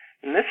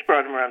 And this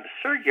brought him around to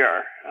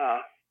Surgar,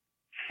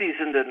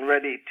 seasoned and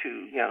ready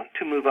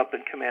to move up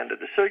in command of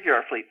the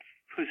Surgar fleet,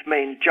 whose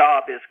main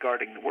job is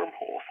guarding the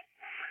wormholes.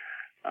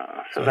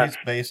 So he's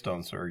based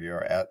on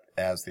Surgar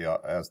as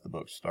the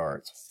book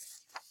starts.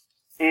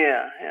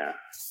 Yeah.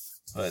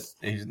 But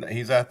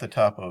he's at the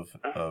top of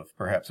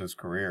perhaps his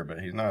career, but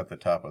he's not at the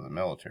top of the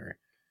military.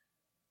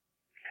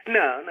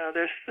 No,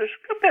 there's a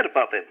bit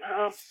above him.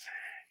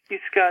 He's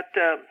got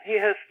he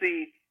has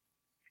the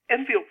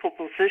enviable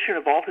position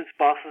of all his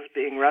bosses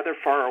being rather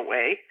far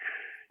away.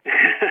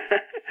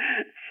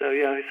 So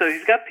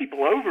he's got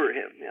people over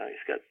him.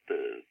 He's got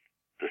the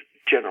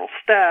general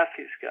staff.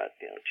 He's got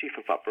chief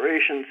of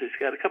operations. He's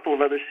got a couple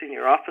of other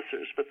senior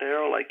officers, but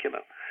they're all like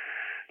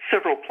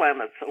several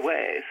planets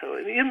away. So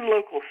in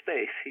local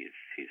space,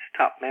 he's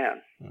top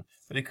man.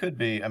 But he could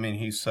be. I mean,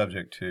 he's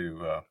subject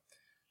to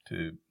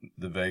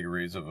the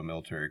vagaries of a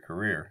military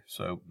career.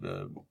 So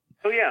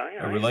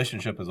a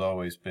relationship has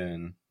always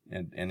been,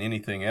 and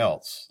anything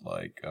else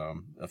like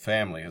a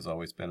family has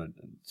always been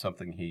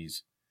something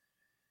he's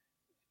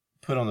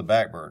put on the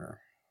back burner.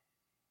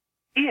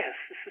 Yes,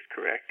 this is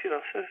correct.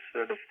 So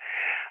sort of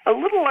a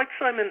little like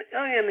Simon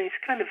Elliott, he's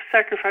kind of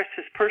sacrificed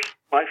his personal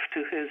life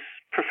to his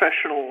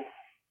professional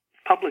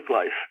public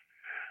life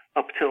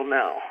up till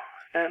now.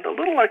 And a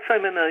little like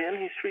Simon Elliott,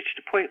 he's reached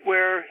a point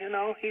where,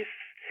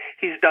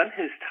 he's done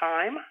his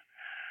time,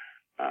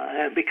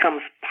 and it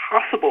becomes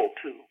possible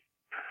to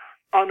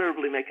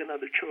honorably make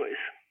another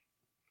choice.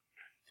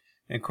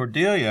 And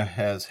Cordelia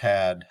has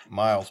had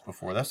Miles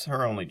before. That's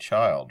her only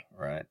child,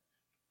 right?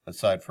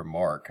 Aside from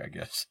Mark, I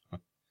guess.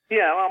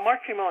 Yeah, well,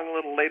 Mark came along a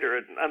little later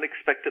and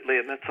unexpectedly,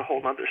 and that's a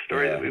whole other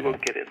story that we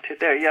won't get into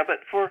there. Yeah,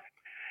 but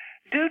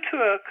due to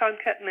a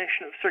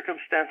concatenation of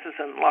circumstances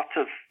and lots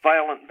of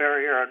violent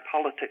barrier and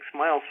politics,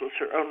 Miles was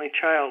her only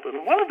child.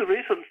 And one of the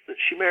reasons that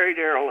she married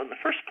Errol in the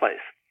first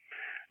place,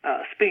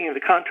 speaking of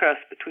the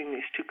contrast between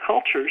these two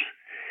cultures,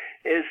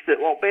 is that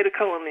while Beta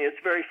Colony is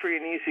very free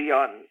and easy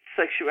on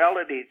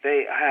sexuality,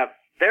 they have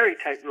very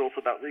tight rules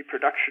about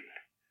reproduction.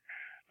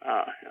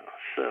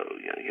 So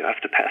you have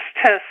to pass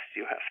tests,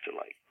 you have to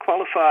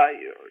qualify,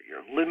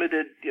 you're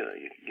limited,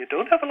 you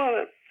don't have a lot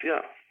of,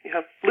 you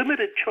have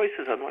limited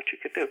choices on what you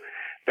could do.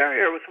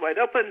 Barrier was wide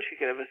open, she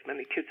could have as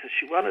many kids as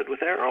she wanted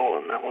with Errol,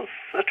 and that was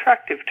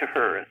attractive to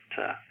her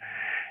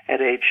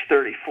at age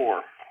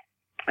 34.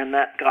 And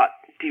that got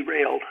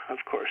derailed, of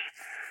course,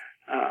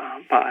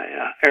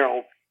 by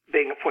Errol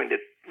being appointed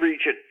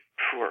regent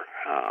for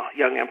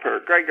young Emperor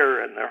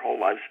Gregor, and their whole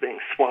lives being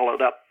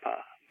swallowed up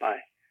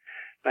by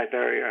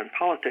barrier and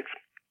politics.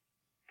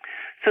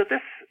 So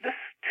this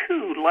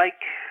too,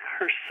 like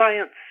her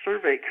science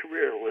survey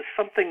career, was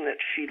something that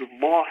she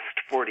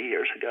lost 40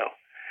 years ago,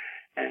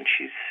 and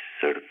she's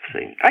sort of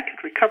saying, "I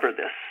could recover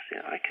this.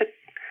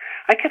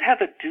 I could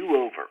have a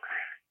do-over."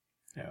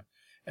 Yeah,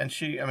 and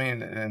she,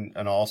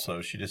 and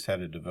also she just had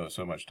to devote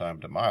so much time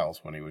to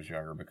Miles when he was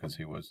younger because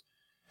he was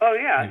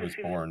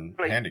born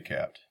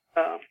handicapped.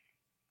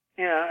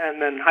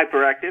 And then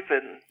hyperactive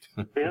and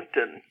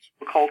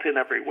occult in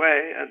every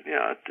way. And,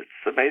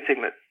 it's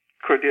amazing that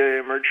Cordelia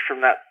emerged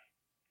from that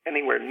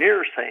anywhere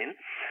near sane.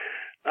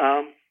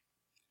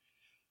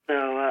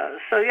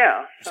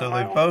 So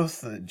they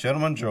both,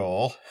 Gentleman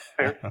Jole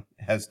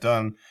has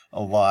done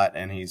a lot,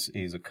 and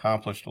he's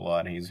accomplished a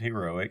lot, and he's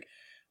heroic,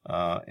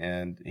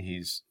 and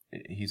he's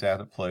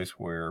at a place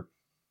where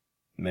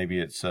maybe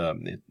it's,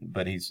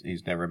 but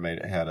he's never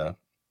had a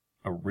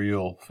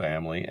real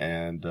family,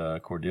 and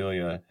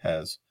Cordelia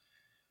has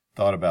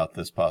thought about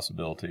this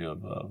possibility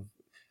of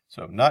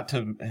so not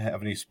to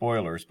have any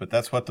spoilers, but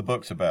that's what the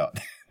book's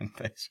about,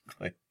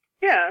 basically.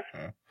 Yeah,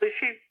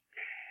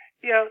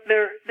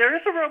 there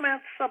is a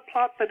romance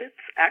subplot, but it's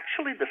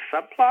actually the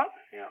subplot.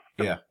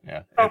 Yeah.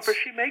 Offer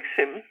she makes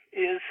him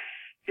is,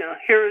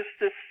 here is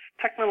this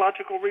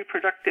technological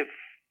reproductive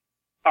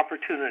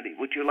opportunity.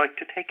 Would you like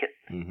to take it?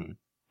 Mm-hmm.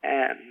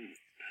 And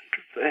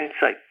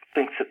it's like,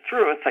 thinks it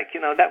through. It's like,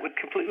 that would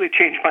completely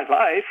change my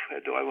life.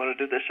 Do I want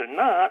to do this or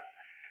not?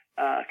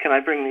 Can I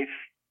bring these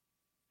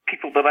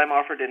people that I'm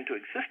offered into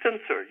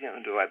existence, or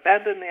do I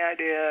abandon the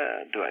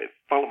idea? Do I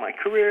follow my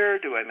career?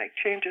 Do I make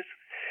changes?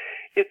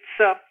 It's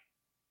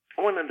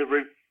one of the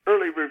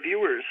early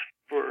reviewers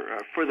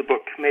for the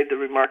book made the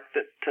remark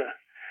that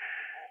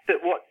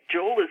what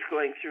Jole is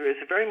going through is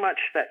very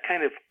much that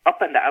kind of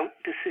up and out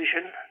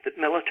decision that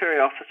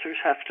military officers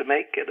have to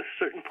make at a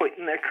certain point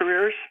in their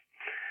careers.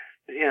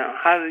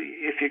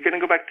 If you're going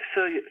to go back to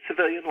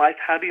civilian life,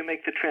 how do you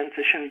make the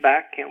transition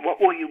back? What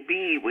will you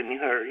be when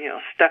you're,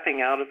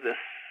 stepping out of this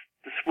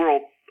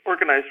world,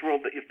 organized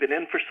world that you've been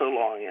in for so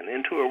long, and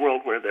into a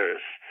world where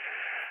there's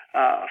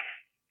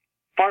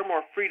far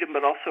more freedom,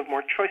 but also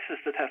more choices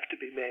that have to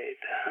be made.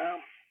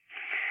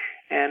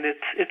 And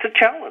it's a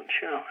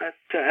challenge,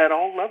 at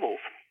all levels.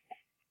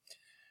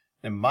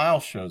 And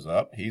Miles shows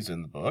up. He's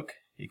in the book.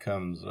 He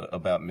comes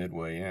about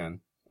midway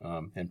in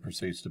and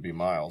proceeds to be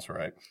Miles,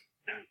 right?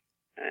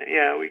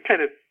 We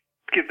kind of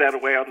give that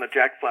away on the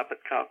Jack Flap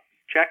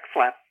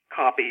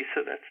copy,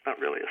 so that's not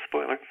really a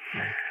spoiler.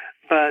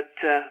 But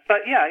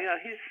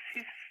he's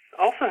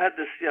also had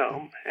this,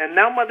 and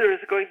now Mother is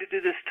going to do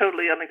this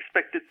totally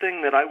unexpected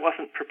thing that I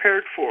wasn't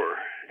prepared for,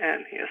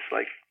 and he has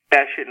to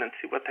dash in and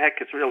see what the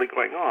heck is really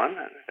going on,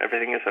 and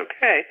everything is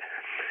okay.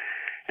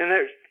 And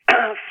there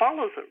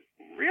follows a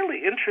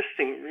really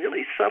interesting,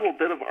 really subtle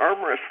bit of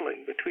arm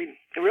wrestling between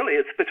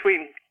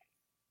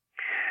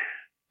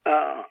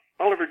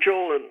Oliver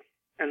Jole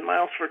and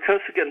Miles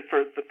Vorkosigan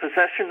for the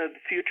possession of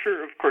the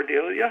future of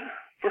Cordelia,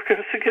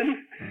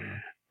 Vorkosigan.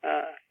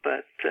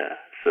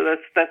 So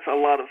that's a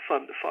lot of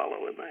fun to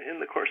follow in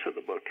the course of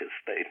the book as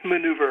they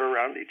maneuver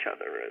around each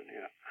other, and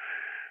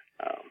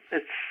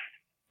it's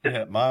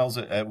Miles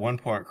at one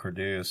point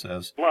Cordelia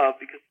says, love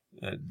because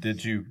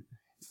did you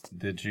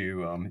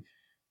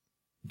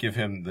give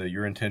him the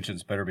 "your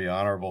intentions better be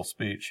honorable"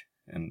 speech?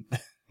 And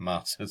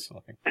Miles is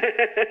like,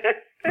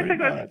 I think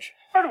that's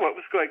part of what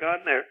was going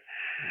on there.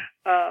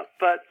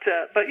 But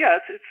yeah,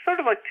 it's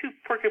sort of like two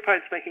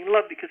porcupines making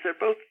love because they're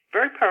both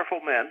very powerful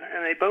men,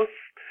 and they both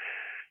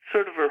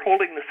sort of are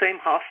holding the same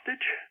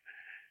hostage,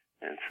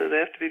 and so they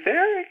have to be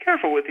very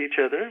careful with each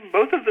other.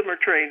 Both of them are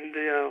trained.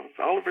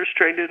 Oliver's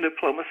trained in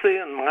diplomacy,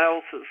 and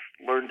Miles has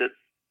learned it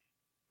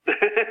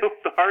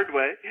the hard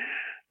way.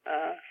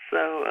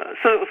 So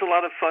it was a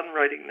lot of fun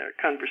writing their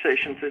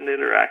conversations and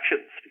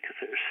interactions because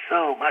there's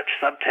so much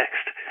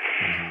subtext.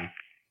 Mm-hmm.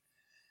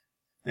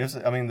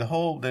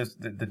 There's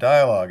the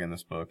dialogue in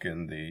this book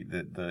and the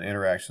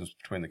interactions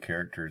between the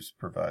characters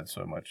provide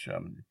so much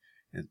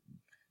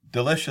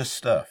delicious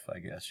stuff, I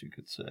guess you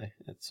could say.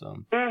 It's I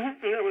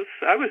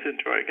was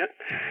enjoying it.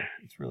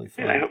 It's really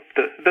fun. And I hope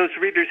those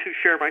readers who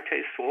share my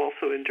taste will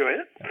also enjoy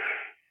it.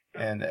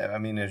 And I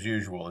mean, as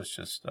usual, it's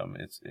just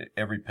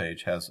every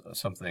page has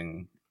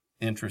something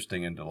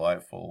interesting and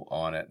delightful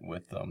on it,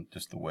 with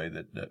just the way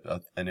that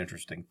an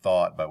interesting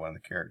thought by one of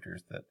the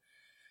characters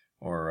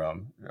or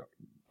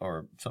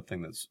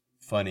something that's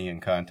funny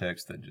in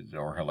context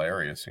or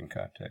hilarious in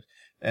context.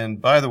 And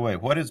by the way,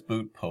 what is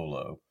boot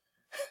polo?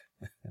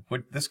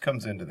 This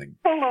comes into the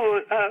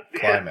polo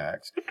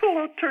climax. Yeah.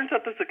 Polo turns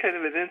up as a kind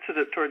of an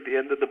incident toward the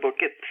end of the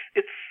book.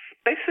 It's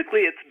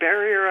basically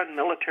barrier on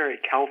military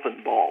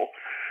Calvin ball.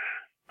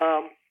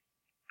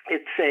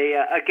 It's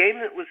a game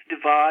that was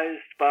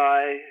devised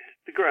by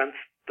the grunts,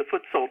 the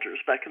foot soldiers,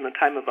 back in the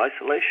time of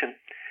isolation,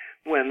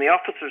 when the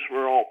officers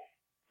were all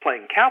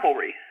playing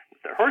cavalry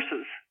with their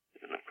horses.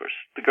 And of course,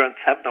 the grunts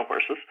have no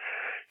horses.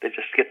 They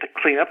just get to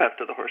clean up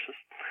after the horses.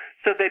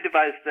 So they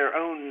devised their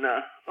own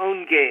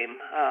game,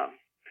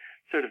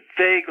 sort of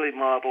vaguely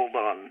modeled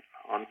on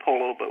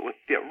polo, but with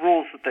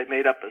rules that they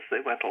made up as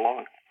they went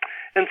along.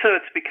 And so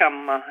it's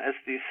become, as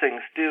these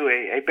things do,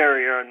 a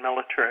barrier and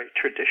military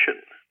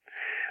tradition.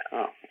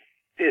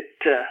 It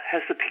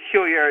has the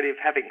peculiarity of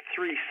having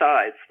three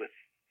sides with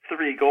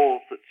three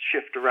goals that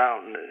shift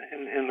around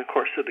in the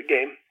course of the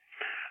game,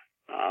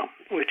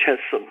 which has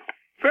some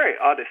very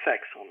odd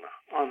effects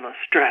on the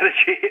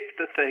strategy of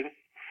the thing.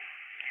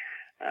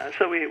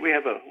 So we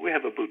have a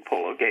boot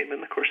polo game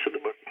in the course of the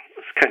book.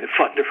 It's kind of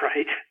fun to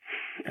write.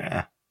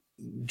 Yeah.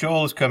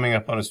 Jole is coming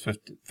up on his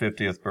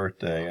 50th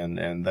birthday,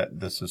 and that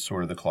this is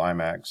sort of the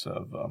climax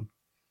of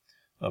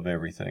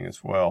everything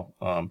as well.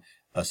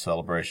 A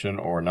celebration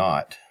or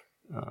not.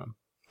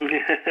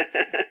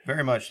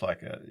 Very much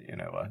like a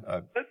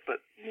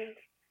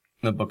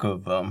book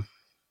of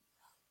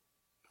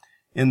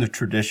in the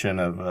tradition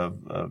of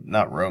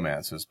not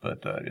romances,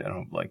 but I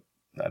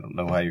don't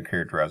know how you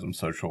characterize them,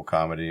 social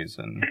comedies,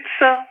 and it's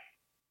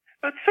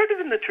sort of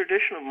in the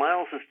tradition of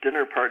Miles's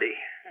dinner party,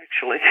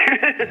 actually.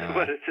 Is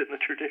what it's in the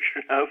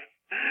tradition of.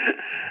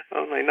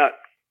 Only not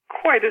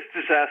quite as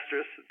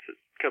disastrous since it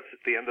comes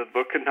at the end of the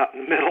book and not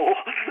in the middle.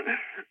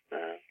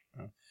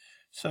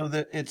 So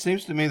it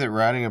seems to me that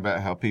writing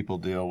about how people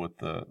deal with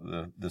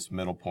this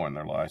middle point in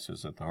their lives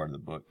is at the heart of the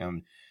book.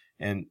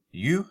 And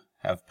you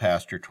have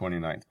passed your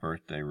 29th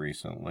birthday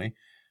recently.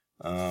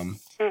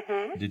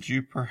 Did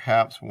you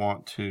perhaps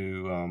want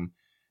to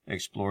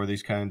explore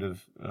these kind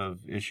of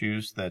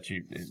issues that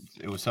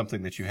it was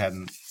something that you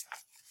hadn't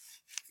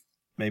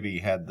maybe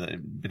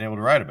been able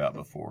to write about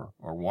before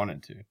or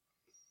wanted to?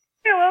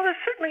 Yeah, well,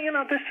 there's certainly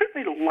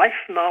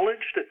life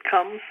knowledge that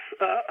comes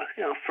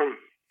from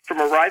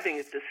arriving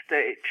at this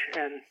stage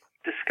and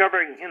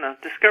discovering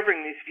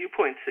these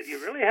viewpoints that you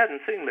really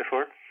hadn't seen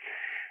before.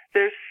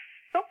 There's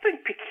something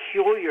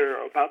peculiar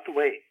about the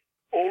way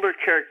older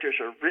characters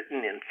are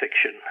written in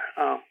fiction.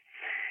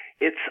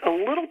 It's a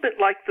little bit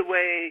like the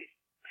way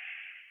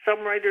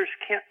some writers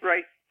can't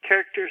write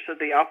characters of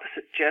the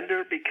opposite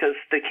gender because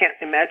they can't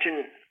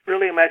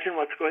really imagine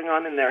what's going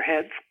on in their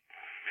heads.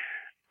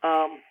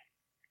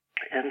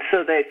 And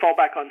so they fall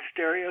back on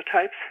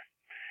stereotypes.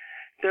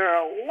 There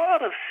are a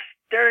lot of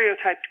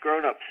stereotyped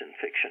grown-ups in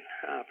fiction,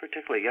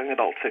 particularly young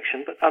adult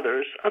fiction, but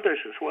others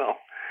as well.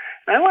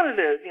 And I wanted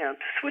to,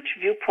 switch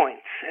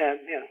viewpoints and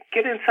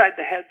get inside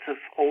the heads of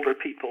older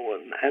people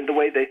and the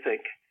way they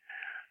think,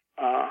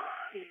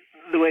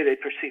 the way they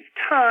perceive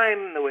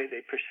time, the way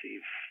they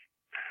perceive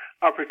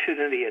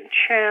opportunity and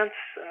chance.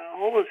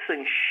 All those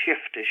things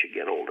shift as you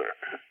get older.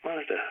 I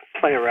wanted to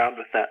play around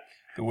with that.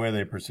 The way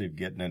they perceive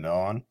getting it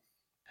on.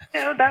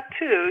 That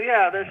too.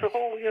 Yeah, there's a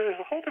whole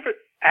different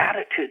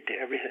attitude to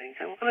everything.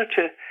 I wanted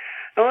to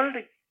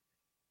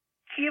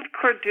give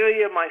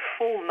Cordelia my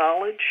full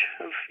knowledge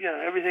of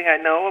everything I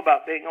know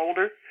about being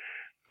older.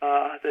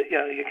 That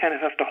you kind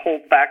of have to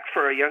hold back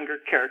for a younger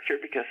character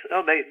because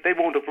they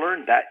won't have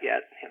learned that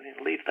yet.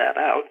 Leave that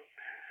out.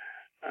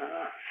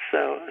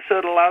 So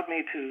it allowed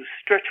me to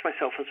stretch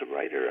myself as a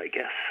writer, I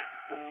guess,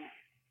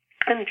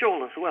 and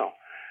Jole as well.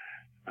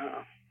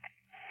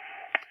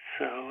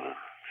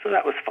 So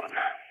that was fun.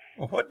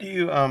 Well, what do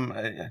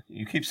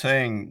you keep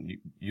saying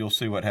you'll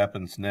see what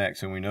happens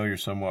next, and we know you're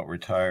somewhat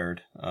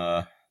retired,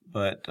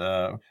 but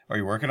are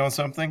you working on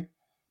something?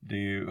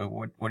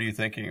 What are you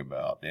thinking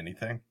about?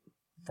 Anything?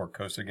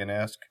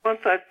 Vorkosigan-esque? Once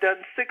I've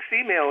done 6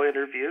 email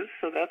interviews,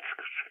 so that's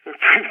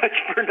pretty much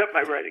burned up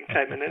my writing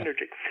time and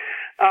energy.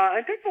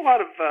 I did a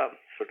lot of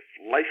sort of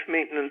life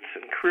maintenance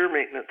and career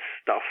maintenance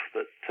stuff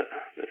that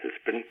has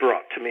been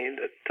brought to me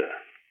that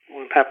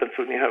what happens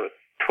when you have a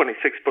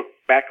 26-book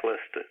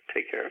backlist to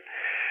take care of.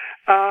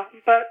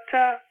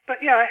 But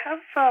yeah, I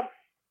have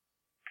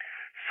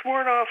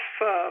sworn off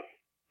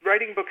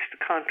writing books to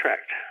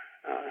contract.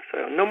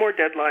 So no more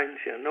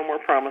deadlines, no more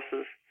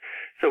promises.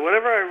 So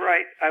whatever I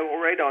write, I will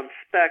write on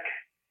spec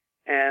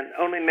and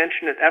only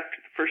mention it after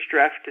the first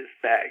draft is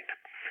bagged.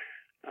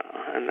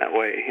 And that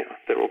way,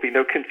 there will be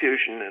no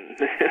confusion and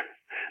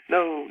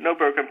no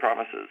broken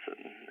promises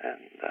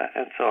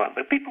and so on.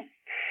 But people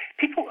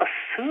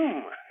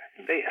assume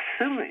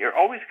that you're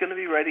always going to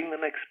be writing the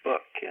next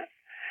book. Yeah.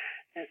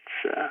 It's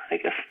I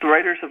guess the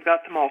writers have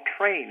got them all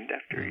trained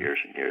after years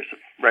and years of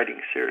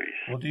writing series.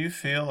 Well, do you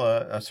feel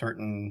a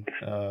certain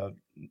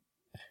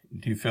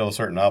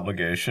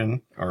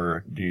obligation,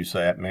 or do you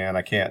say, "Man,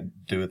 I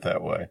can't do it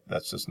that way.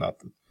 That's just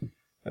not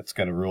that's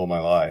going to rule my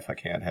life. I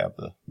can't have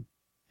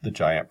the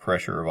giant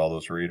pressure of all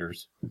those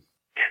readers."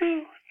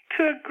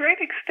 To a great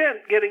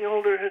extent, getting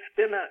older has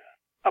been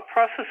a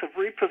process of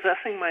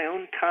repossessing my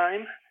own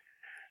time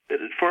that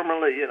had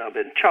formerly,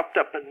 been chopped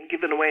up and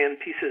given away in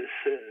pieces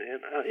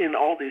in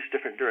all these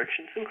different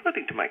directions,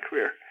 including to my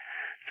career.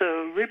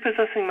 So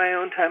repossessing my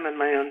own time and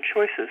my own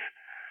choices,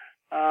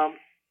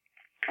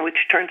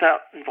 which turns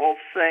out involves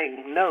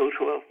saying no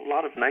to a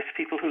lot of nice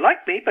people who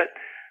like me, but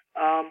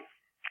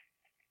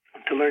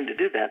to learn to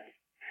do that.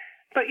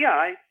 But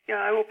I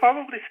will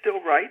probably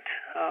still write.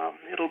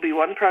 It'll be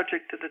one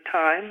project at a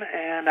time,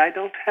 and I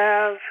don't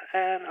have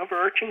an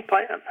overarching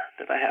plan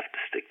that I have to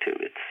stick to.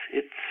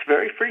 It's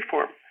very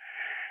freeform.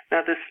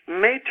 Now, this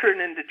may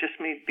turn into just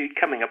me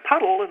becoming a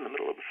puddle in the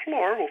middle of the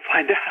floor. We'll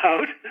find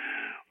out.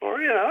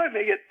 Or, I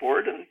may get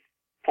bored and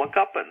plunk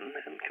up and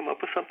come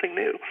up with something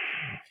new.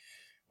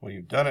 Well,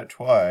 you've done it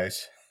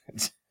twice.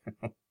 It's so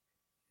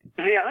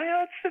far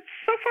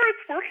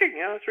it's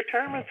working. As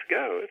retirements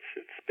go,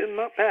 it's been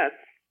not bad.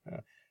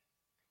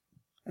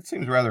 That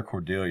seems rather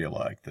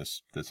Cordelia-like,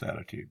 this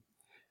attitude.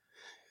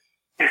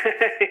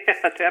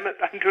 Yeah, damn it,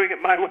 I'm doing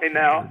it my way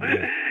now.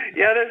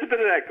 Yeah, there's a bit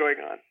of that going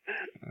on.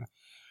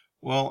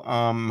 Well,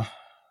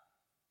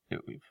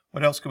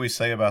 what else could we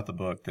say about the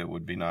book that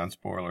would be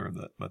non-spoiler,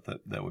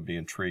 that would be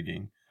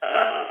intriguing?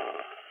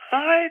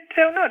 I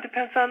don't know. It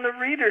depends on the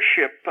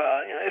readership.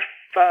 If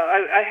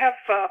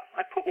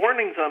I put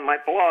warnings on my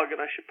blog,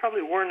 and I should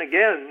probably warn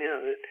again.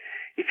 That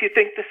if you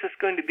think this is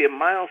going to be a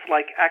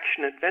Miles-like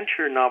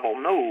action-adventure novel,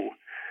 no.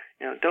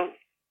 Don't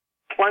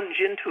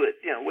plunge into it,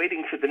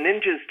 waiting for the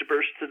ninjas to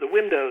burst through the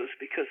windows,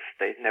 because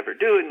they never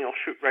do, and you'll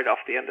shoot right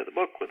off the end of the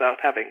book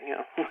without having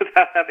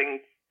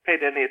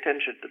paid any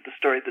attention to the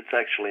story that's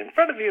actually in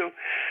front of you.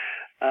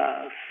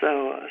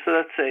 So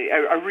that's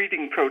a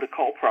reading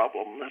protocol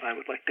problem that I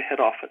would like to head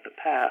off at the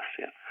pass.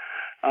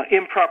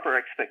 Improper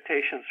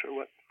expectations for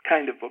what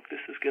kind of book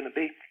this is going to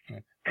be.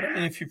 I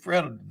mean, if you've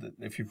read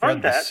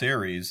the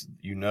series,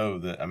 you know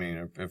that. I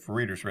mean, if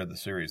readers read the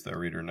series, the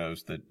reader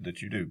knows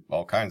that you do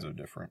all kinds of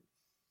different.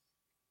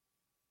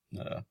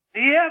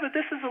 Yeah, but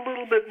this is a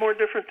little bit more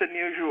different than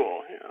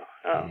usual.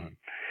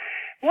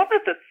 One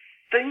of the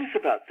things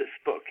about this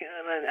book,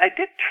 and I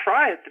did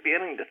try at the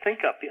beginning to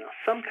think up,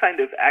 some kind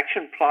of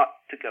action plot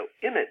to go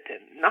in it,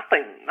 and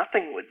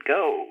nothing would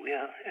go.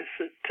 Is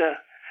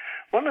that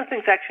one of the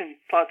things action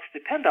plots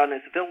depend on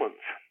is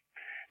villains.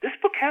 This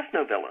book has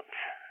no villains.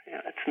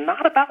 It's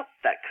not about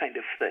that kind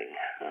of thing.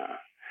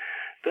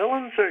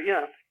 Villains are,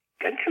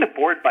 I'm kind of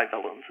bored by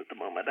villains at the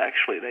moment.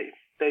 Actually,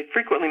 they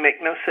frequently make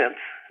no sense,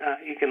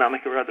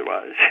 economic or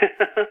otherwise.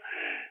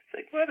 It's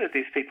like, what are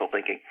these people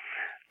thinking?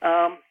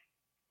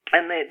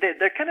 And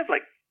they're kind of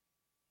like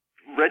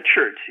red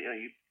shirts.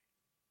 You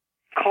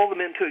call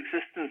them into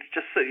existence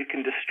just so you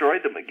can destroy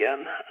them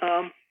again.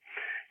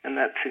 And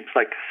that seems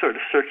like a sort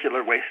of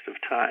circular waste of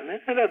time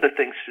and other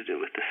things to do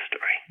with this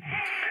story.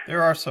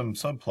 There are some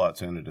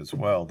subplots in it as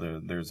well.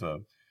 There's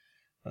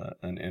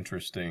an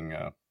interesting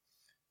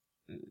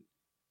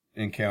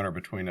encounter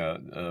between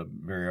a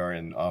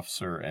Bavarian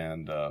officer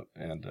and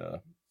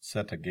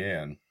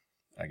Setagan,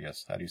 I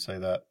guess. How do you say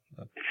that?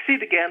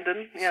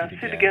 Setagandan,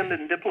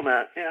 Setagandan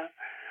diplomat, yeah.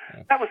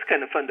 That was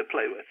kind of fun to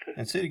play with.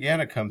 And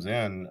Setagandan comes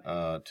in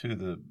not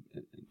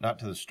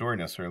to the story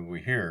necessarily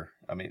we hear.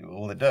 I mean,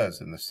 well, it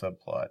does in the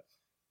subplot.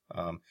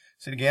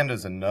 Setagandan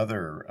is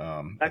another,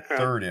 a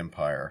third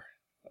empire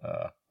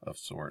of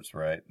sorts,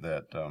 right?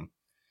 That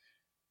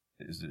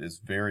is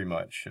very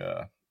much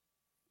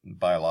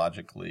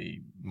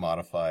biologically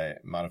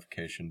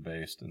modification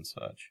based and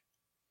such.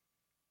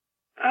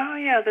 Oh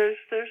yeah, there's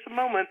a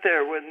moment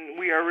there when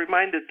we are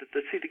reminded that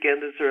the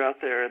Setagandans are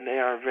out there and they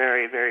are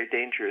very, very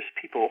dangerous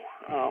people,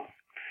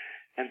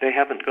 and they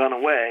haven't gone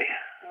away.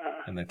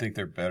 And they think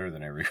they're better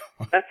than everyone.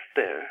 That's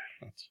there.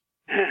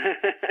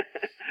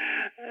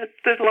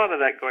 There's a lot of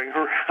that going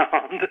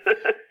around.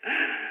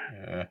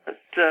 Yeah. But,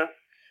 well,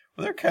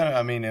 they're kind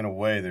of, in a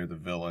way, they're the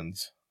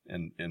villains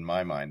in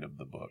my mind of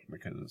the book,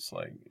 because it's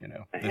like,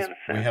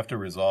 we have to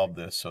resolve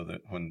this so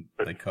that when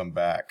they come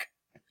back.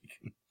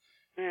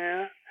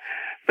 Yeah.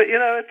 But,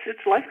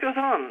 it's life goes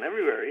on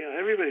everywhere.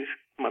 Everybody's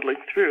muddling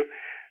through.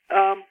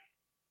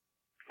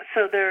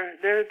 So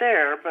they're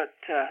there, but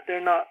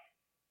they're not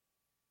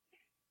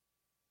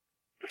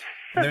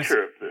the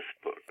center of this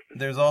book.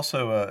 There's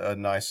also a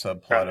nice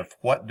subplot of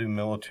what do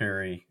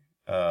military,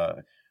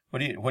 what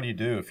do you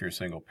do if you're a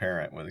single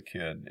parent with a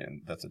kid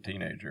and that's a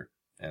teenager?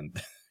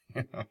 And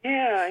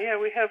Yeah,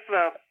 we have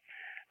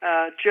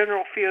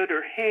General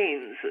Fyodor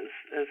Haynes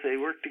as a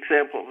worked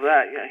example of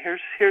that. Yeah,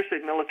 here's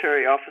a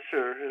military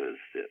officer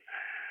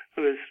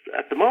who is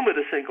at the moment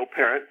a single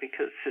parent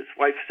because his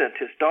wife sent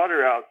his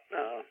daughter out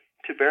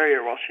to Barrier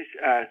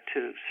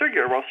to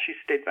Sergei while she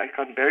stayed back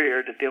on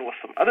Barrier to deal with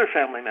some other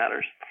family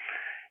matters.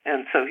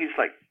 And so he's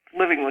like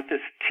living with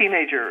this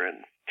teenager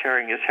and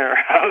tearing his hair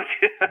out.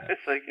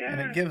 It's like, yeah.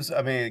 And it gives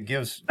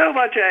so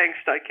much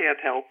angst. I can't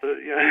help it.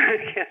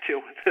 I can't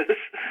deal with this.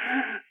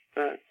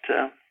 But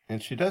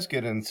and she does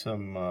get in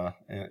some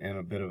in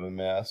a bit of a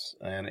mess,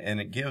 and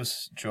it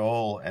gives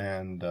Jole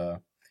and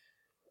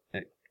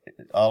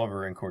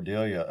Oliver and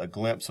Cordelia a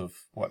glimpse of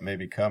what may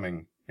be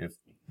coming if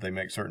they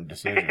make certain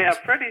decisions. Yeah,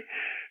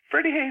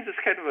 Freddie Haynes is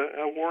kind of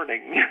a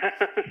warning.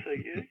 So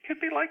it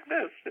could be like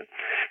this.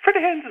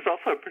 Freddie Haynes is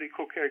also a pretty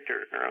cool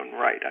character in her own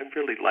right. I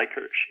really like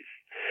her.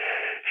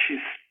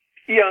 She's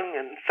young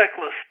and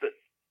feckless, but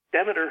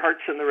damn it, her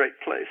heart's in the right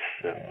place.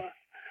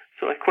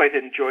 So I quite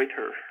enjoyed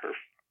her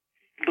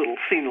little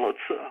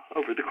scenelets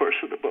over the course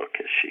of the book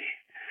as she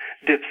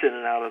dips in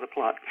and out of the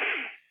plot.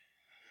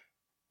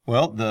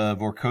 Well, the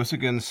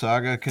Vorkosigan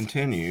saga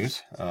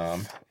continues,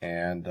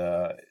 and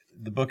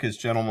the book is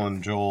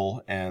Gentleman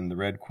Jole and the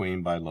Red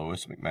Queen by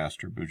Lois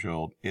McMaster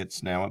Bujold.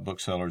 It's now at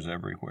booksellers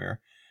everywhere.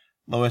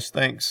 Lois,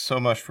 thanks so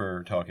much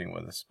for talking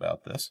with us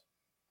about this.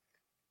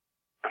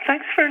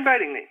 Thanks for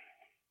inviting me.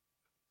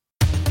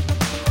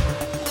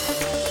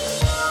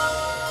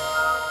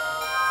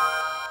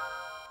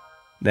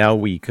 Now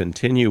we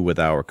continue with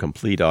our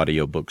complete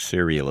audiobook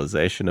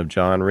serialization of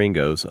John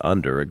Ringo's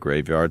Under a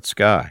Graveyard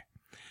Sky.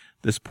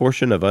 This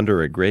portion of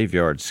Under a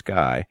Graveyard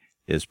Sky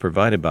is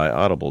provided by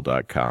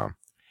Audible.com.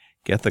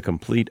 Get the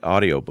complete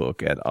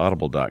audiobook at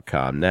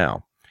Audible.com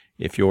now.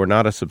 If you're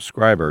not a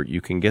subscriber,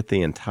 you can get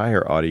the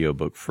entire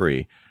audiobook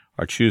free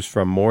or choose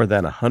from more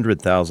than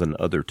 100,000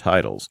 other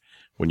titles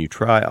when you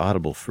try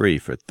Audible free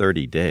for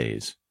 30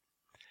 days.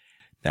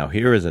 Now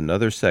here is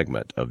another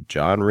segment of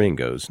John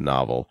Ringo's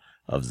novel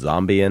of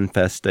zombie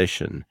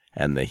infestation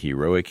and the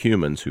heroic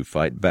humans who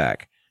fight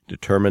back,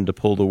 determined to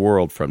pull the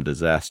world from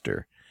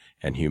disaster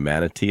and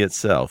humanity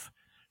itself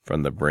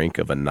from the brink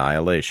of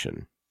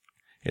annihilation.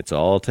 It's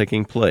all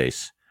taking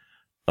place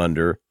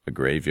under a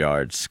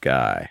graveyard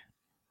sky.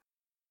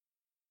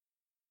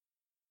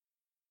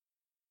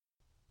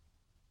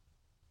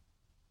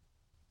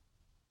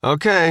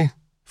 Okay,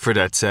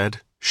 Fredette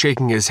said,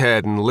 shaking his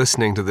head and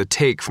listening to the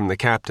take from the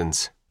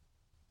captains.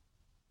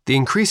 The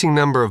increasing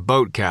number of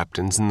boat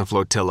captains in the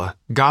flotilla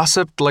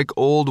gossiped like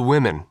old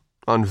women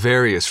on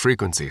various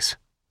frequencies,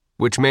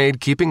 which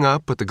made keeping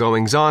up with the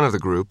goings-on of the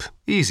group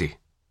easy.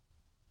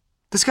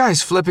 This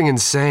guy's flipping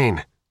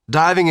insane,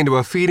 diving into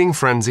a feeding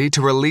frenzy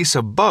to release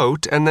a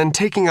boat and then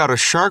taking out a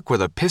shark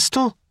with a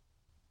pistol?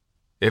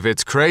 If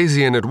it's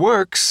crazy and it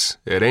works,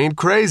 it ain't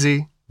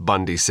crazy,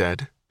 Bundy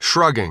said,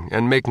 shrugging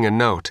and making a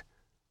note.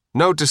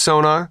 Note to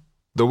sonar,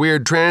 the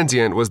weird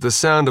transient was the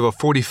sound of a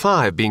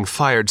 .45 being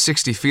fired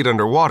 60 feet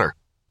underwater.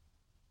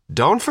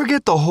 Don't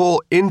forget the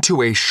whole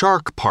into a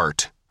shark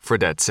part,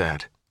 Fredette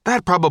said.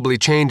 That probably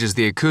changes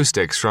the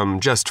acoustics from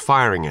just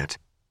firing it.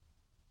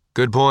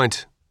 Good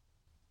point.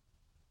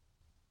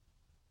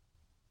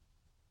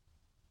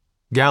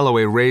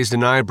 Galloway raised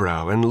an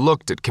eyebrow and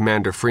looked at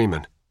Commander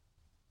Freeman.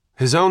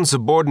 His own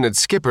subordinate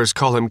skippers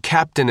call him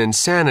Captain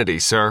Insanity,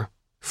 sir,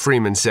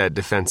 Freeman said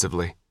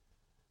defensively.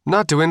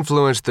 Not to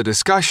influence the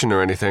discussion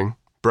or anything,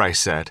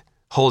 Bryce said,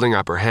 holding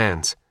up her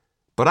hands,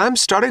 but I'm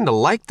starting to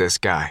like this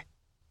guy.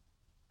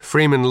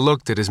 Freeman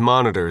looked at his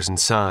monitors and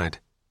sighed.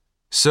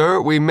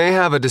 Sir, we may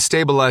have a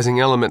destabilizing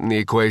element in the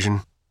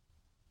equation.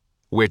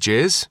 Which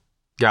is?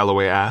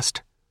 Galloway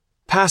asked.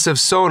 Passive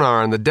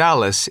sonar on the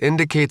Dallas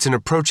indicates an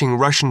approaching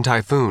Russian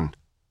typhoon.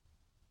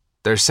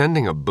 They're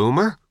sending a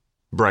boomer?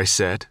 Bryce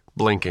said,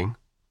 blinking.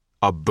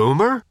 A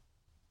boomer?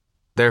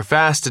 Their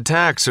fast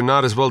attacks are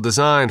not as well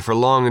designed for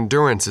long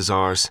endurance as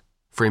ours,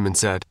 Freeman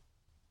said.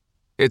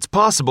 It's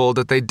possible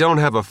that they don't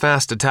have a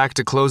fast attack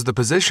to close the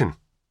position.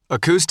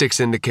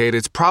 Acoustics indicate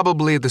it's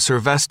probably the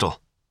Cervestal.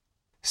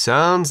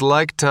 Sounds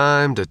like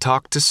time to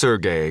talk to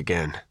Sergei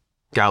again,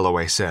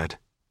 Galloway said,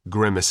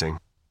 grimacing.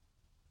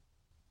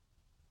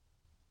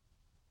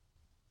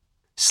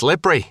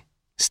 Slippery,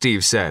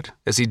 Steve said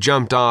as he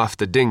jumped off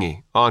the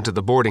dinghy onto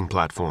the boarding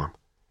platform.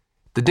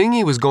 The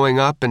dinghy was going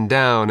up and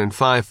down in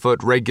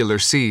 5-foot regular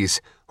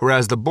seas,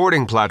 whereas the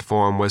boarding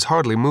platform was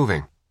hardly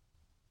moving.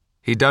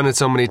 He'd done it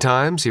so many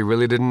times he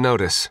really didn't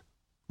notice.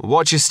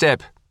 "Watch your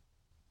step."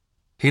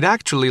 He'd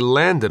actually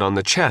landed on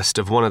the chest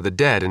of one of the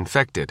dead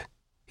infected.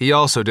 He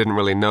also didn't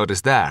really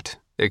notice that,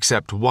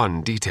 except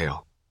one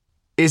detail.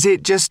 "Is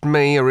it just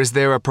me, or is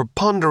there a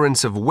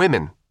preponderance of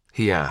women?"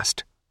 he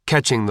asked,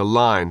 catching the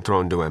line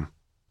thrown to him.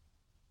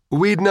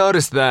 "We'd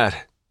noticed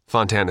that,"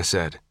 Fontana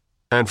said.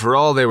 "And for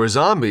all they were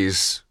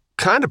zombies,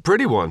 kind of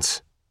pretty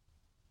ones."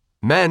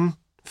 "Men,"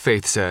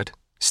 Faith said,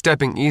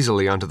 stepping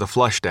easily onto the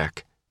flush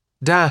deck.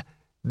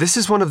 This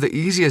is one of the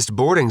easiest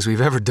boardings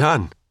we've ever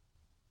done."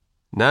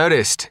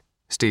 "Noticed,"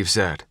 Steve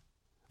said.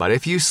 "But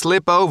if you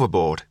slip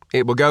overboard,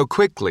 it will go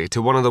quickly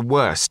to one of the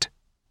worst,"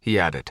 he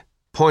added,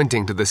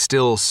 pointing to the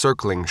still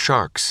circling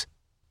sharks.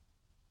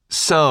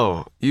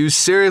 "So, you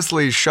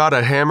seriously shot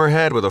a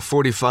hammerhead with a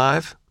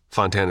 .45?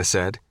 Fontana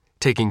said,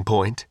 taking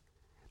point.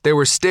 There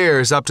were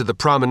stairs up to the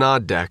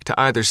promenade deck to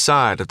either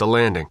side of the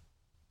landing.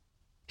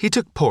 He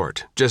took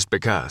port just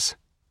because.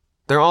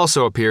 There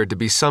also appeared to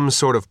be some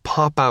sort of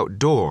pop-out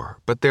door,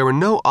 but there were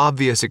no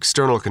obvious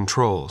external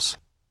controls.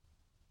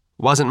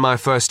 "Wasn't my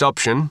first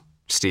option,"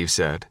 Steve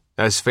said,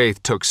 as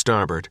Faith took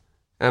starboard,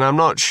 "and I'm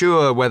not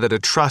sure whether to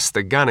trust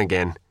the gun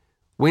again.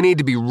 We need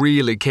to be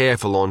really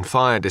careful on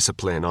fire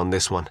discipline on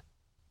this one.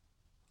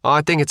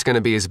 I think it's going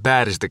to be as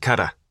bad as the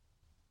cutter."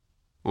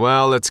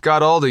 "Well, it's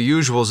got all the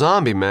usual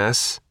zombie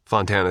mess,"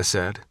 Fontana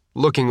said,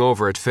 looking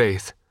over at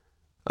Faith.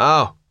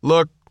 "Oh,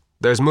 look,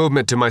 there's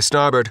movement to my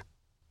starboard."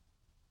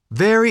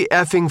 "Very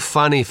effing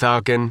funny,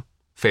 Falcon,"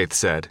 Faith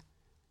said.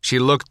 She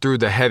looked through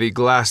the heavy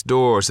glass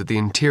doors at the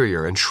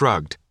interior and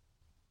shrugged.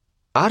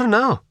 "I don't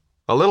know.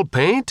 A little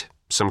paint?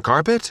 Some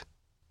carpet?"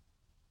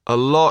 "A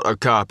lot of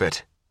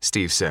carpet,"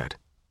 Steve said.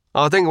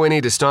 "I think we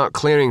need to start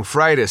clearing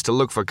freighters to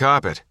look for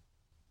carpet."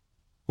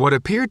 What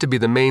appeared to be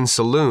the main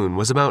saloon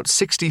was about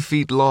 60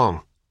 feet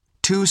long,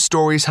 2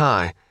 stories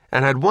high,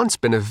 and had once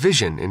been a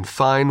vision in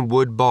fine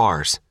wood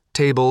bars,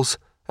 tables,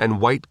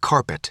 and white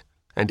carpet,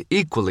 and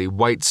equally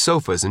white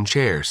sofas and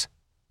chairs.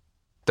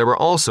 There were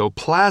also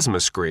plasma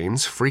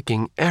screens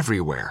freaking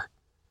everywhere.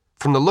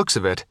 From the looks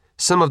of it,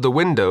 some of the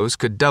windows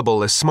could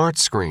double as smart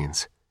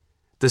screens.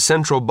 The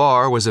central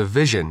bar was a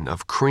vision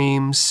of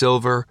cream,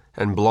 silver,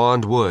 and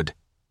blonde wood,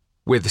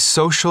 with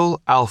Social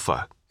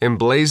Alpha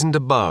emblazoned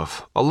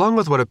above, along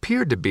with what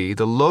appeared to be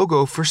the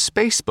logo for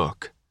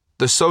Facebook,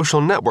 the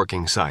social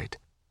networking site.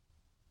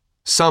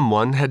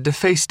 Someone had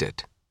defaced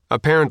it,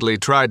 apparently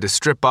tried to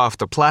strip off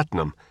the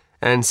platinum,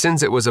 and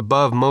since it was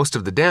above most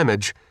of the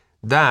damage,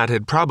 that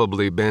had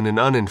probably been an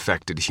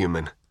uninfected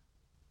human.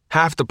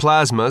 Half the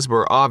plasmas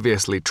were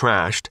obviously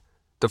trashed.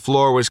 The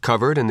floor was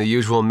covered in the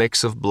usual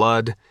mix of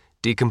blood,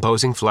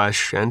 decomposing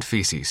flesh, and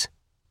feces.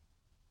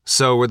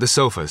 So were the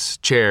sofas,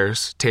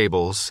 chairs,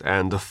 tables,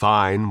 and the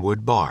fine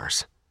wood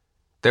bars.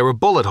 There were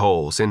bullet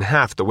holes in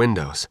half the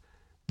windows.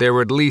 There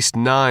were at least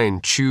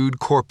 9 chewed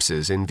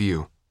corpses in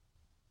view.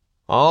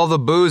 "All the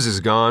booze is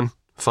gone,"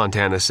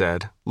 Fontana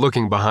said,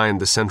 looking behind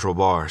the central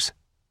bars.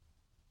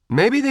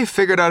 "Maybe they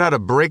figured out how to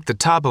break the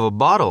top of a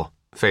bottle,"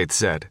 Faith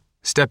said,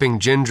 stepping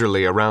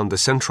gingerly around the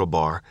central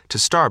bar to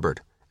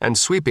starboard and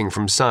sweeping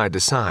from side to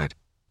side.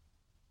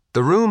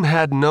 The room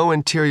had no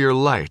interior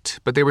light,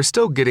 but they were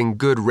still getting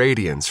good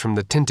radiance from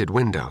the tinted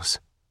windows.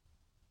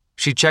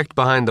 She checked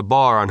behind the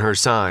bar on her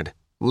side,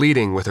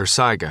 leading with her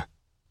Saiga.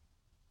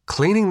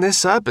 "Cleaning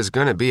this up is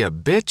going to be a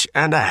bitch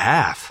and a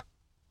half,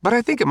 but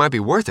I think it might be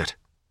worth it."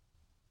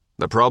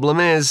 "The problem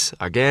is,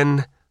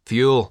 again,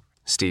 fuel,"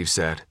 Steve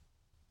said.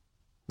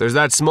 "There's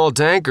that small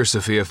tanker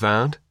Sophia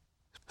found,"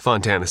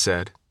 Fontana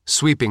said,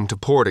 sweeping to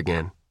port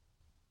again.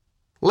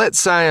 "Let's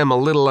say I'm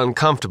a little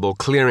uncomfortable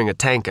clearing a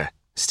tanker,"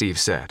 Steve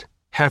said,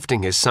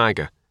 hefting his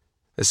Saiga,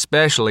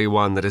 "especially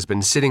one that has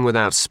been sitting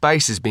without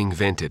spices being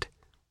vented.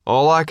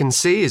 All I can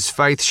see is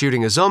Faith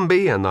shooting a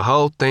zombie and the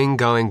whole thing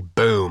going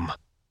boom.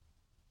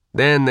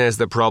 Then there's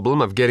the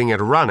problem of getting it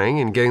running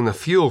and getting the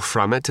fuel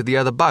from it to the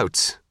other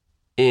boats,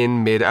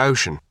 in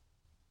mid-ocean."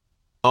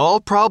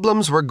 "All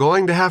problems we're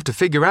going to have to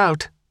figure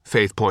out,"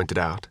 Faith pointed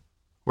out.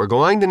 "We're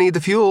going to need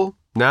the fuel,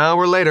 now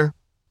or later."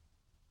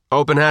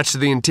 "Open hatch to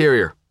the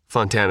interior,"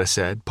 Fontana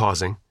said,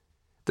 pausing.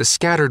 The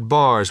scattered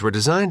bars were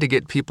designed to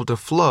get people to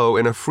flow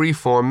in a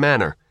free-form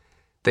manner.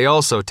 They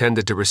also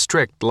tended to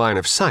restrict line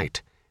of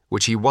sight,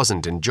 which he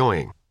wasn't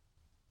enjoying.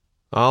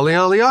 "Ollie,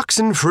 ollie,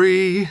 oxen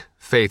free,"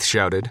 Faith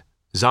shouted.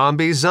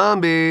 "Zombies,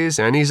 zombies,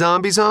 any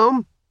zombies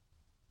home?"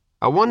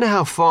 "I wonder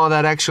how far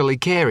that actually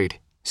carried,"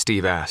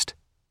 Steve asked.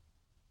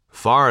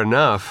 "Far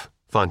enough,"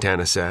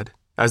 Fontana said,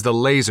 as the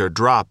laser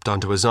dropped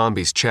onto a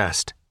zombie's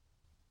chest.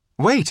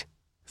 "Wait,"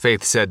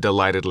 Faith said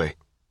delightedly.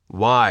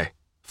 "Why?"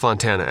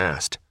 Fontana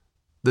asked.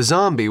 The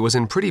zombie was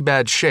in pretty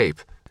bad shape,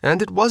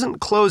 and it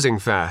wasn't closing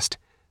fast,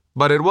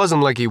 but it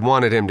wasn't like he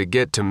wanted him to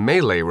get to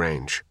melee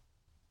range.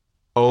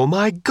 "Oh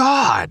my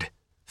God!"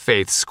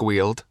 Faith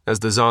squealed as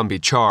the zombie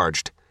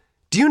charged.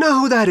 "Do you know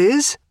who that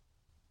is?"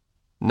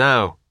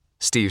 "No,"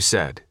 Steve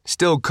said,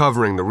 still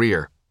covering the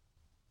rear.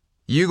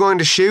 "You going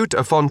to shoot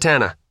a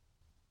Fontana?"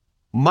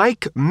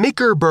 "Mike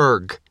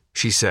Mickerberg,"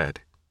 she said.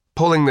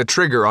 pulling the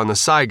trigger on the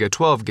Saiga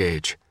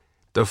 12-gauge.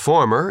 The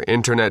former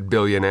internet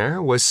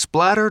billionaire was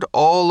splattered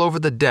all over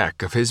the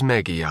deck of his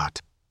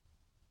mega-yacht.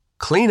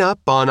 "Clean up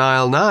on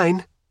aisle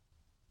 9.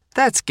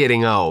 "That's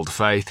getting old,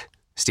 Faith,"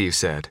 Steve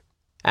said.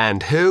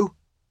 "And who?"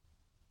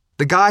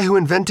 "The guy who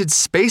invented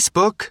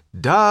Spacebook,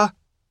 duh."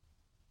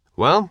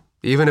 "Well,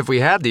 even if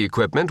we had the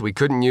equipment, we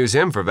couldn't use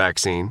him for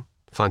vaccine,"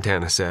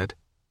 Fontana said.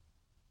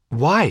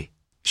 "Why?"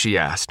 she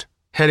asked,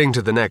 heading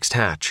to the next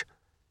hatch.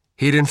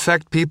 "He'd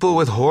infect people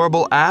with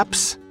horrible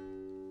apps?"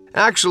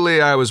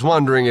 "Actually, I was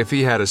wondering if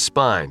he had a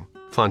spine,"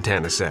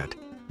 Fontana said,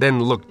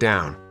 then looked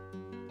down.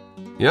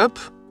 "Yep,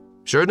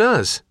 sure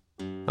does.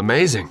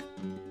 Amazing."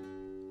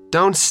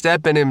 "Don't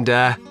step in him,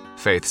 Da,"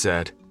 Faith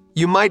said.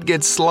 "You might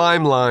get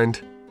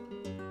slime-lined."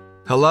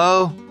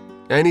 "Hello?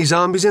 Any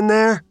zombies in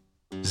there?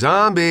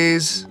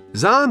 Zombies!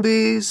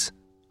 Zombies!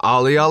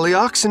 Ollie Ollie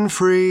oxen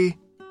free!"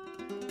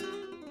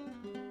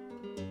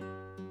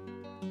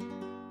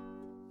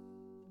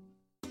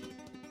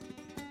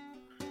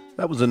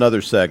 That was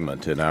another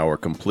segment in our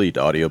complete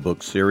audiobook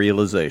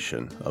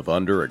serialization of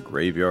Under a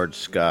Graveyard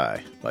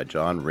Sky by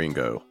John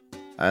Ringo.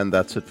 And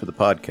that's it for the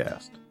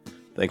podcast.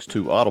 Thanks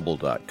to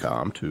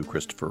Audible.com, to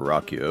Christopher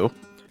Rocchio,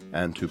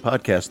 and to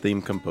podcast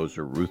theme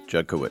composer Ruth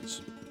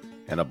Judkowitz.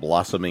 And a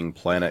blossoming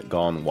planet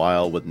gone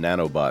wild with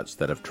nanobots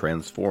that have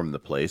transformed the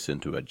place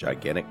into a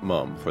gigantic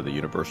mum for the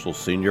Universal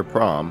Senior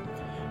Prom,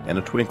 and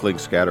a twinkling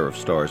scatter of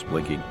stars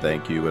blinking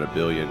thank you and a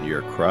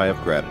billion-year cry of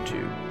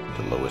gratitude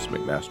to Lois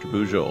McMaster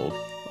Bujold,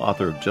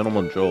 author of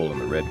Gentleman Jole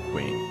and the Red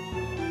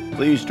Queen.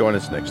 Please join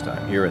us next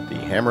time here at the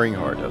hammering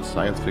heart of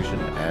science fiction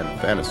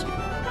and fantasy.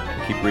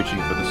 And keep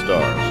reaching for the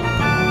stars.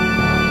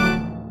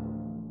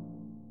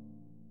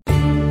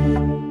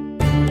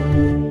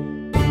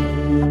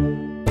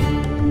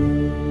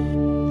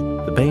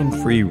 The Baen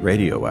Free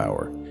Radio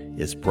Hour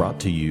is brought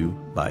to you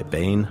by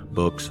Baen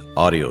Books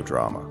Audio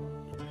Drama,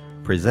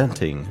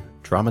 presenting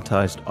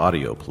dramatized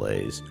audio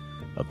plays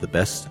of the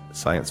best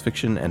science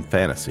fiction and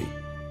fantasy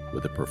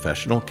with a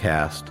professional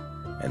cast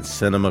and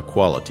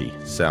cinema-quality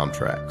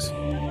soundtracks.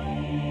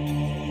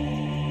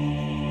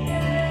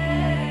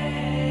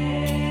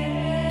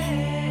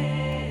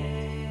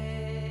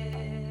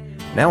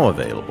 Now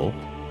available,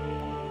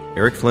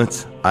 Eric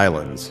Flint's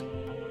Islands,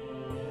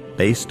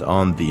 based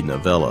on the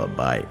novella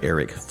by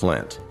Eric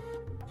Flint.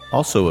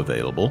 Also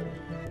available,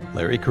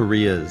 Larry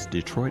Correa's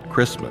Detroit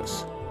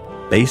Christmas,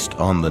 based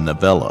on the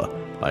novella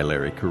by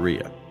Larry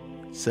Correa,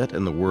 set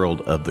in the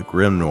world of the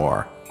Grim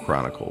Noir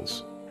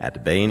Chronicles.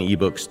 At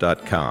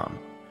BaenEbooks.com.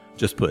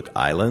 Just put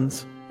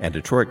Islands and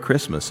Detroit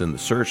Christmas in the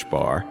search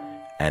bar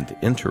and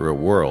enter a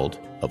world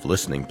of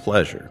listening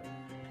pleasure.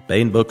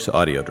 Baen Books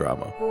Audio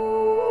Drama.